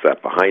and puts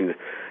that behind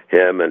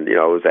him. And, it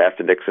was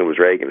after Nixon was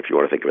Reagan, if you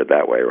want to think of it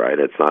that way, right?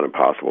 It's not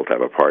impossible to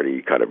have a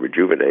party kind of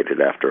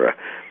rejuvenated after a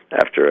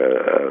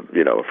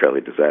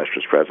fairly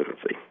disastrous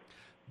presidency.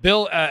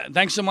 Bill,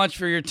 thanks so much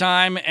for your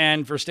time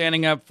and for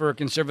standing up for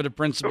conservative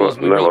principles.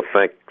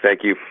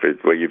 Thank you for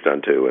what you've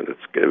done, too, and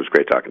it was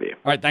great talking to you.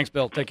 All right, thanks,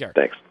 Bill. Take care.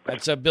 Thanks.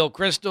 That's Bill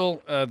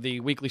Kristol,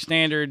 the Weekly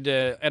Standard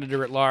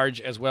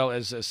editor-at-large, as well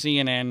as a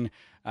CNN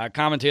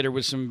commentator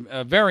with some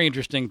very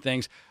interesting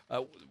things.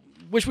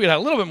 wish we had a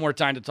little bit more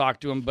time to talk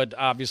to him, but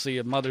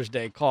obviously Mother's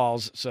Day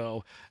calls,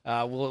 so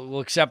we'll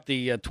accept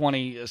the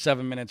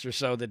 27 minutes or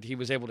so that he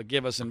was able to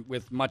give us, and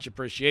with much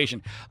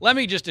appreciation. Let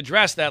me just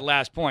address that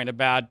last point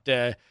about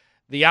the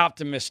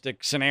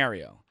optimistic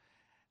scenario.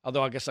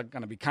 Although I guess I'm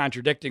going to be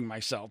contradicting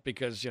myself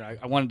because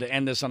I wanted to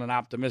end this on an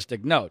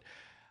optimistic note.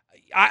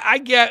 I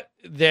get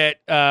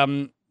that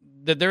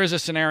that there is a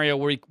scenario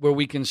where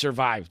we can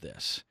survive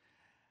this,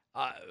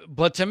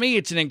 but to me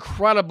it's an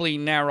incredibly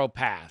narrow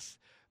path,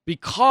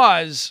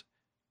 because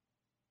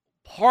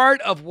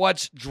part of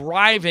what's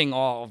driving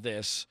all of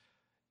this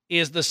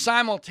is the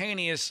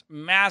simultaneous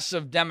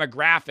massive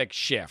demographic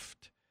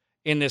shift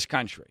in this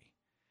country.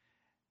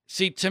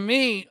 See, to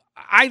me,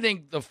 I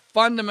think the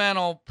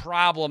fundamental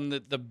problem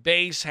that the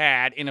base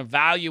had in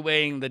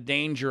evaluating the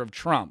danger of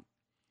Trump,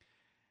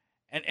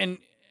 and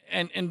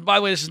by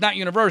the way, this is not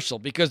universal,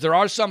 because there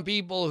are some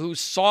people who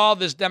saw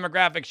this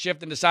demographic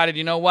shift and decided,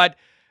 you know what,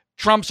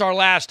 Trump's our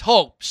last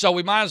hope, so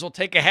we might as well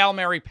take a Hail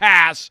Mary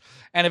pass,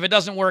 and if it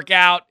doesn't work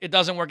out, it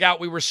doesn't work out.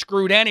 We were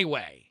screwed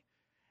anyway.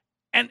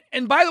 And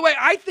by the way,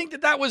 I think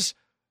that was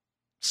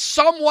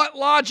somewhat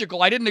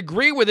logical. I didn't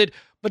agree with it,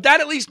 but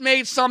that at least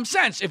made some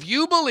sense. If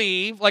you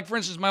believe, like, for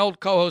instance, my old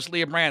co-host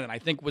Leah Brandon, I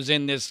think, was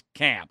in this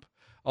camp,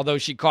 although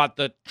she caught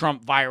the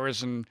Trump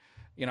virus and,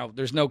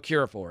 there's no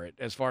cure for it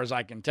as far as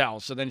I can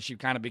tell. So then she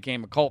kind of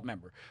became a cult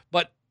member.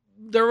 But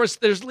there's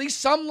at least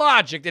some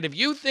logic that if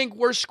you think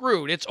we're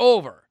screwed, it's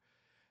over,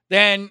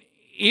 then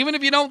even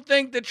if you don't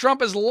think that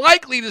Trump is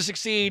likely to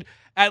succeed,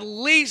 at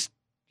least,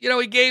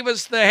 he gave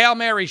us the Hail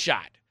Mary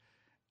shot.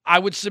 I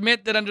would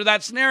submit that under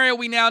that scenario,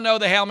 we now know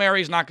the Hail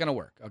Mary is not going to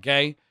work,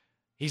 okay?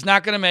 He's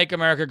not going to make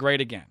America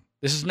great again.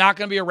 This is not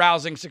going to be a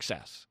rousing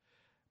success.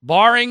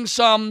 Barring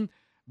some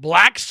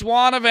black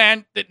swan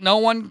event that no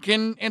one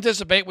can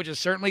anticipate, which is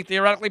certainly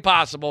theoretically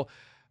possible,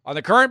 on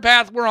the current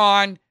path we're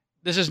on,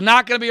 this is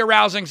not going to be a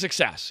rousing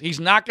success. He's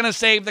not going to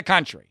save the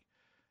country.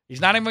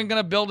 He's not even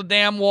going to build a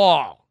damn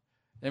wall.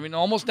 I mean,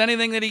 almost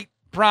anything that he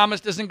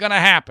promised isn't going to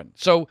happen.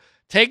 So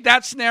take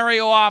that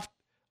scenario off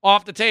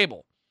the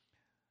table.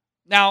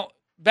 Now,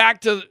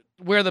 back to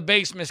where the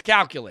base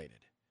miscalculated.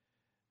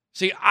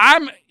 See,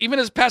 I'm, even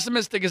as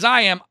pessimistic as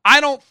I am,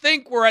 I don't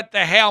think we're at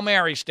the Hail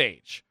Mary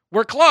stage.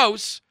 We're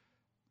close.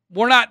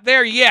 We're not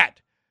there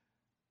yet.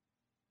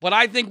 But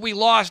I think we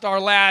lost our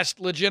last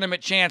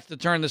legitimate chance to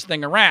turn this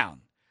thing around.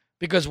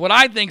 Because what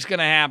I think is going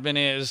to happen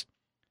is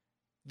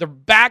the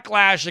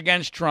backlash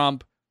against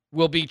Trump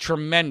will be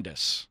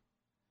tremendous.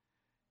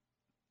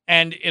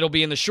 And it'll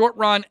be in the short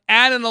run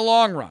and in the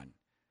long run.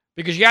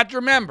 Because you have to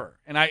remember,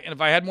 and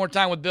if I had more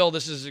time with Bill,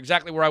 this is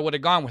exactly where I would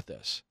have gone with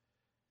this.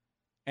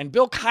 And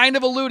Bill kind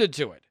of alluded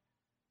to it.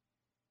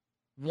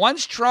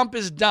 Once Trump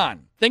is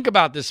done, think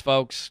about this,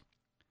 folks.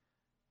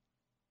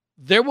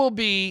 There will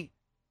be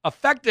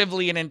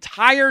effectively an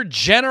entire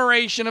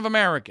generation of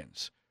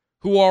Americans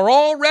who are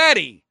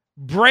already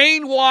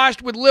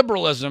brainwashed with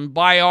liberalism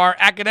by our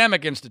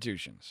academic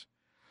institutions,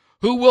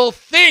 who will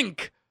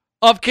think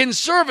of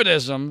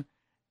conservatism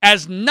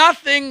as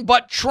nothing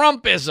but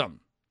Trumpism.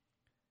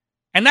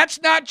 And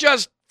that's not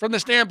just from the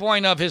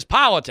standpoint of his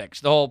politics,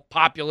 the whole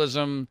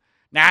populism,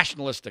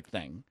 nationalistic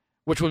thing,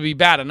 which would be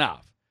bad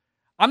enough.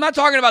 I'm not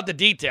talking about the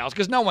details,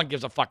 because no one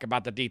gives a fuck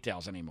about the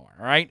details anymore,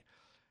 all right?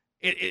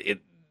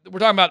 We're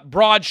talking about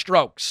broad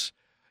strokes.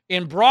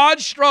 In broad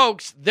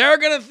strokes, they're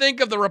going to think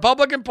of the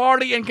Republican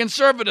Party and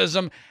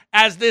conservatism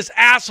as this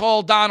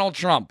asshole Donald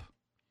Trump,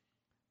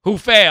 who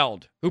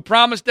failed, who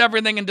promised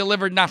everything and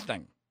delivered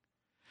nothing.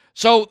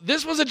 So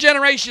this was a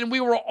generation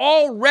we were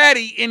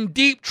already in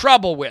deep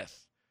trouble with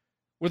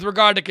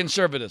regard to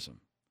conservatism,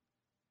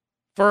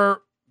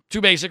 for two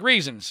basic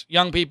reasons.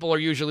 Young people are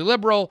usually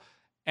liberal,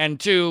 and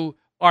two,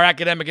 our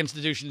academic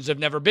institutions have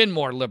never been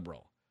more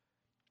liberal.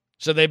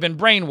 So they've been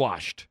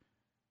brainwashed,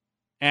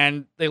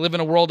 and they live in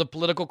a world of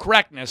political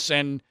correctness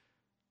and,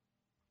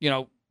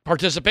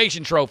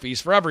 participation trophies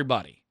for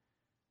everybody.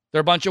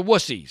 They're a bunch of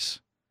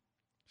wussies,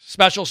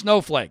 special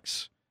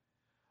snowflakes.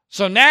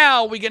 So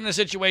now we get in a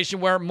situation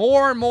where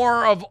more and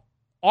more of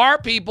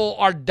our people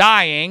are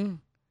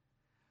dying.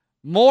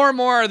 More and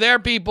more of their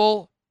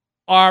people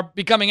are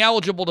becoming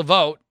eligible to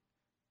vote.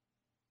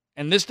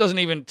 And this doesn't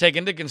even take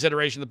into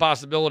consideration the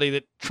possibility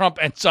that Trump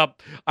ends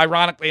up,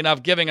 ironically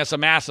enough, giving us a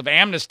massive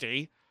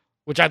amnesty,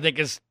 which I think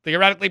is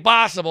theoretically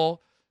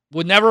possible.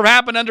 Would never have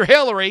happened under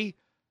Hillary,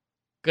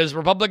 because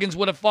Republicans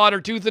would have fought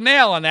her tooth and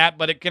nail on that,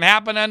 but it can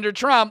happen under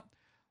Trump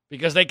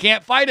because they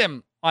can't fight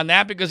him on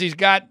that, because he's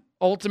got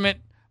ultimate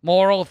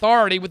moral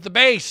authority with the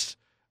base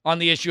on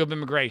the issue of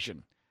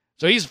immigration.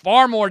 So he's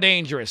far more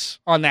dangerous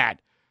on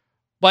that.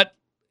 But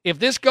if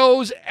this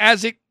goes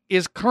as it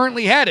is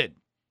currently headed,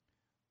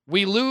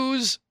 we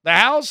lose the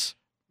House,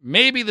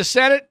 maybe the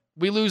Senate,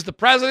 we lose the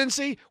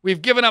presidency,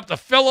 we've given up the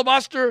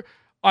filibuster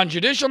on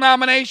judicial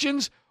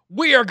nominations,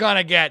 we are going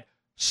to get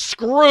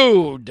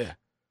screwed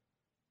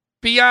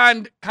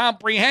beyond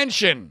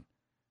comprehension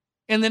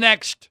in the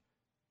next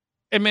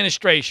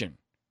administration.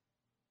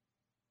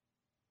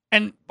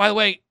 And by the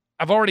way,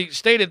 I've already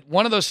stated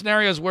one of those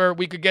scenarios where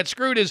we could get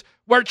screwed is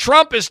where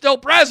Trump is still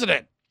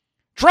president.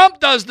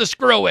 Trump does the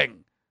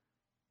screwing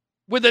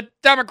with a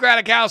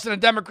Democratic House and a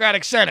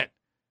Democratic Senate.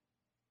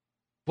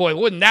 Boy,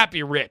 wouldn't that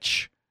be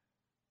rich?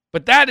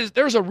 But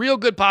there's a real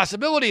good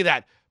possibility of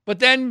that. But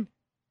then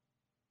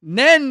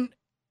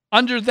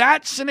under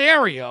that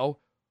scenario,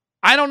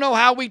 I don't know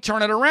how we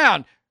turn it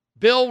around.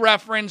 Bill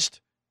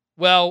referenced,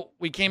 well,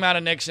 we came out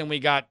of Nixon, we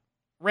got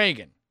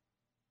Reagan.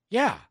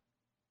 Yeah.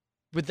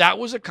 But that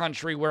was a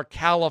country where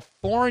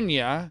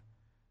California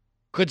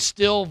could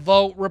still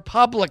vote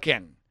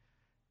Republican.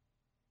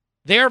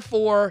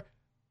 Therefore,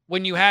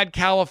 when you had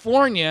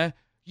California,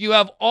 you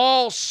have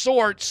all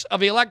sorts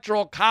of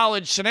electoral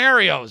college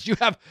scenarios. You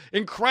have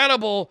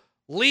incredible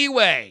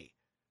leeway.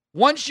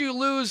 Once you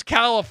lose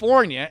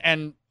California,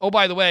 and oh,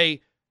 by the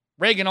way,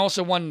 Reagan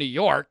also won New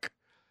York.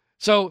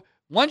 So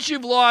once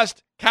you've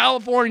lost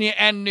California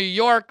and New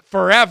York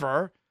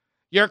forever,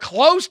 you're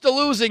close to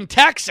losing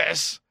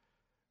Texas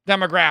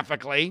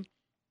demographically.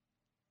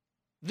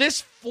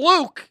 This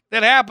fluke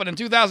that happened in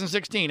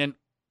 2016, and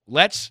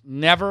let's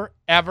never,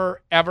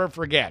 ever, ever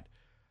forget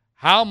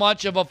how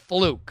much of a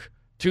fluke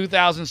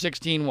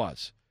 2016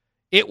 was.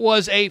 It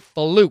was a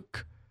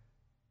fluke.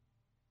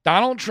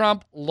 Donald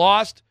Trump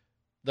lost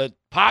the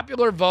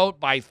popular vote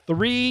by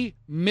 3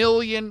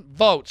 million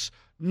votes.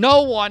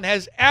 No one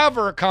has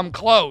ever come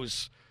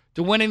close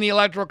to winning the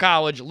Electoral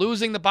College,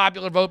 losing the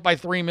popular vote by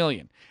 3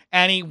 million.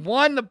 And he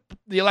won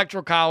the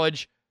Electoral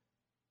College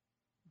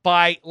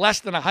by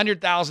less than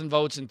 100,000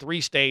 votes in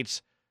 3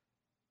 states,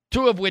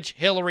 2 of which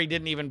Hillary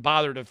didn't even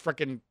bother to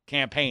frickin'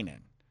 campaign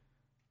in.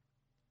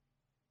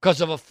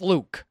 Because of a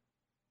fluke.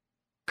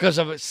 Because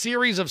of a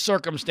series of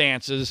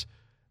circumstances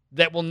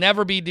that will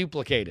never be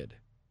duplicated.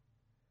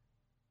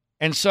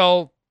 And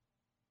so,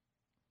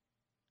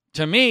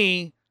 to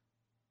me,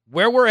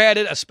 where we're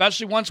headed,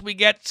 especially once we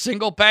get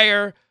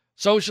single-payer,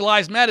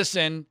 socialized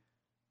medicine,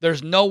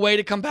 there's no way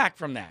to come back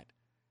from that.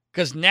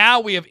 Because now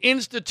we have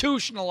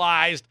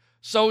institutionalized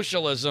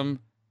socialism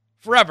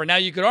forever. Now,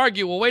 you could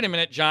argue, well, wait a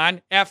minute,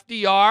 John,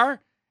 FDR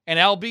and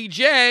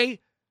LBJ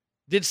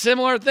did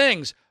similar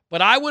things.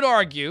 But I would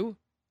argue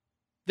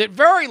that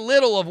very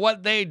little of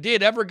what they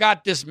did ever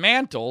got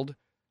dismantled.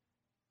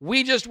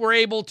 We just were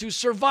able to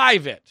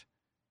survive it.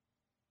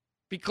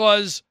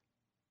 Because,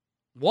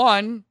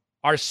 one,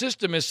 our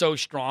system is so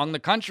strong, the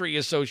country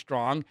is so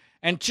strong,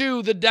 and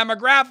 2, the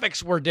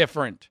demographics were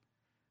different.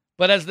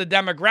 But as the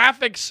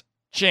demographics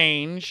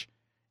change,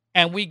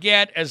 and we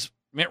get, as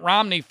Mitt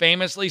Romney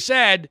famously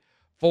said,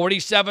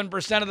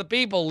 47% of the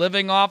people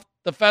living off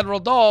the federal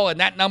dole, and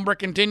that number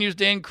continues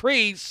to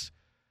increase,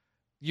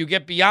 you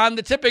get beyond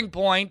the tipping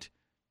point,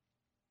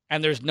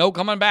 and there's no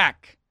coming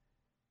back.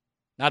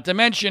 Not to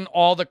mention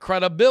all the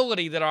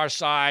credibility that our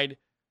side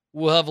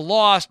will have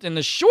lost in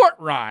the short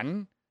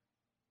run.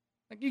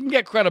 Like, you can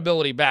get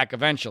credibility back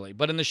eventually,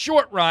 but in the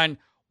short run,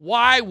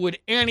 why would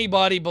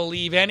anybody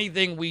believe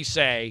anything we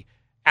say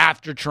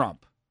after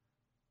Trump?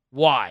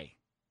 Why?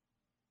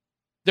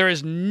 There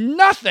is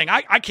nothing,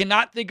 I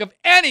cannot think of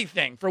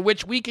anything for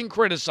which we can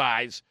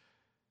criticize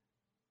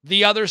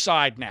the other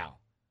side now.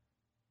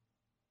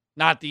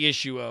 Not the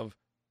issue of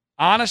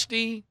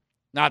honesty,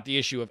 not the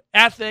issue of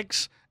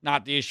ethics,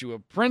 not the issue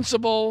of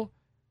principle,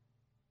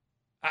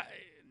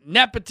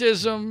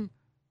 nepotism,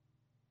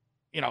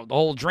 the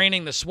whole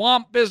draining the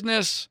swamp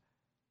business,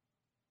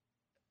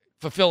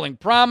 fulfilling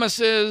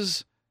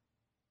promises,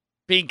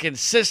 being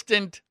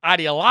consistent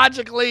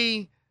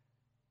ideologically,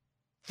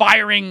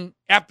 firing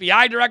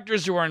FBI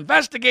directors who are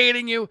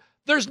investigating you.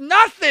 There's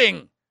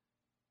nothing.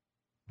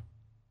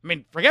 I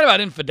mean, forget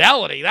about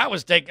infidelity. That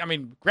was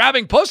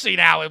grabbing pussy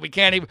now. We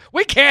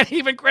can't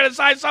even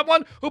criticize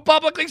someone who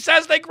publicly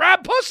says they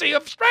grab pussy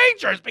of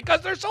strangers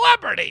because they're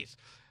celebrities.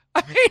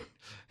 I mean,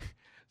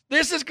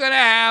 this is going to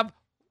have,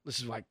 this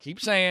is what I keep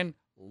saying,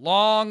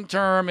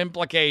 long-term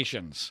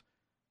implications.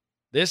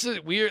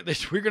 We're going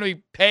to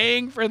be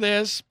paying for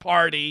this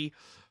party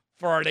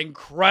for an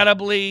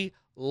incredibly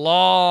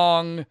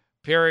long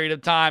period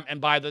of time.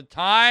 And by the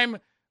time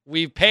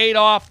we've paid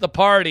off the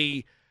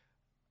party,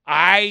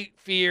 I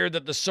fear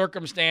that the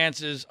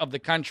circumstances of the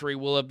country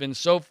will have been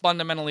so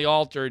fundamentally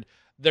altered,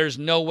 there's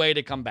no way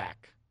to come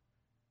back.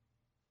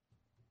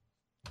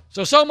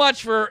 So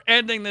much for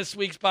ending this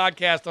week's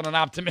podcast on an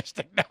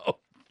optimistic note.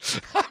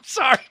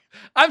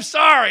 I'm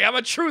sorry. I'm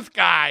a truth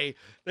guy.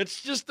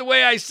 That's just the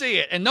way I see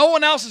it. And no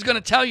one else is going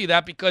to tell you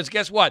that because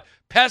guess what?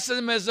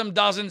 Pessimism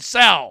doesn't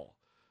sell.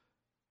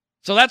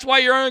 So that's why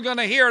you're only going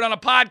to hear it on a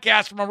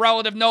podcast from a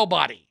relative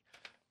nobody.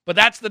 But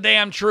that's the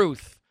damn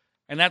truth.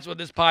 And that's what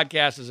this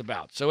podcast is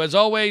about. So as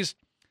always,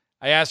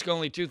 I ask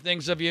only 2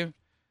 things of you.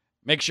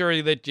 Make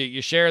sure that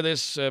you share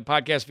this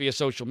podcast via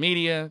social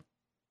media,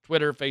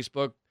 Twitter,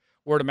 Facebook,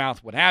 word of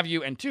mouth, what have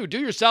you. And 2, do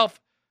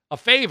yourself a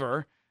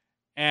favor.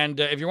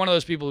 And if you're one of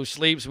those people who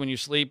sleeps, when you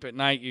sleep at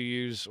night,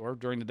 or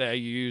during the day,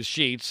 you use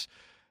sheets,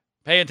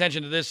 pay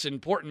attention to this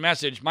important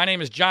message. My name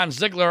is John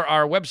Ziegler.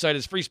 Our website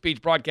is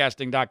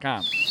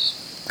freespeechbroadcasting.com.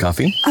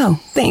 Coffee? Oh,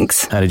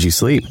 thanks. How did you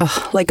sleep?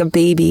 Ugh, like a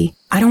baby.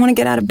 I don't want to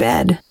get out of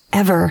bed.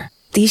 ever.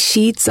 These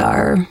sheets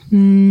are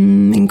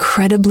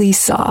incredibly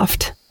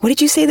soft. What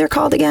did you say they're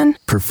called again?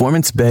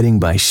 Performance bedding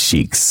by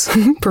Sheets.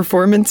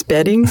 Performance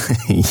bedding?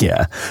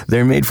 Yeah,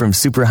 they're made from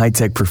super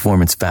high-tech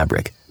performance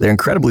fabric. They're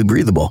incredibly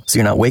breathable, so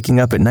you're not waking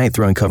up at night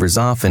throwing covers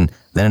off and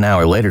then an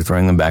hour later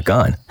throwing them back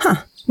on.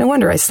 Huh, no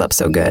wonder I slept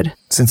so good.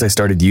 Since I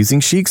started using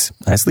Sheets,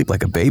 I sleep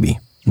like a baby.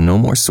 No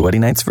more sweaty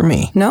nights for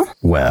me. No?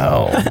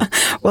 Well...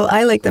 Well,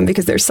 I like them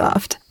because they're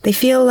soft. They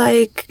feel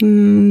like,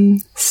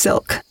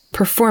 silk.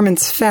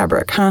 Performance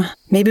fabric, huh?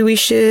 Maybe we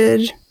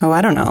should... Oh,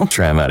 I don't know.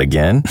 Try them out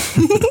again?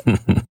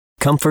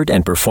 Comfort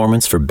and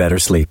performance for better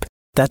sleep.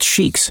 That's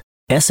Sheeks.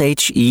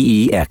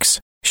 S-H-E-E-X.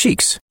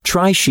 Sheeks.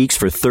 Try Sheeks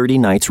for 30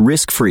 nights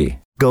risk-free.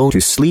 Go to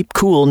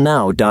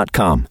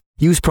sleepcoolnow.com.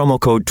 Use promo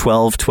code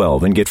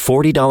 1212 and get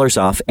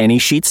 $40 off any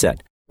sheet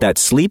set.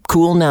 That's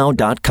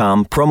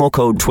sleepcoolnow.com, promo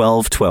code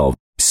 1212.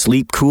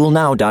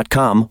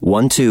 Sleepcoolnow.com,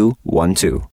 1212.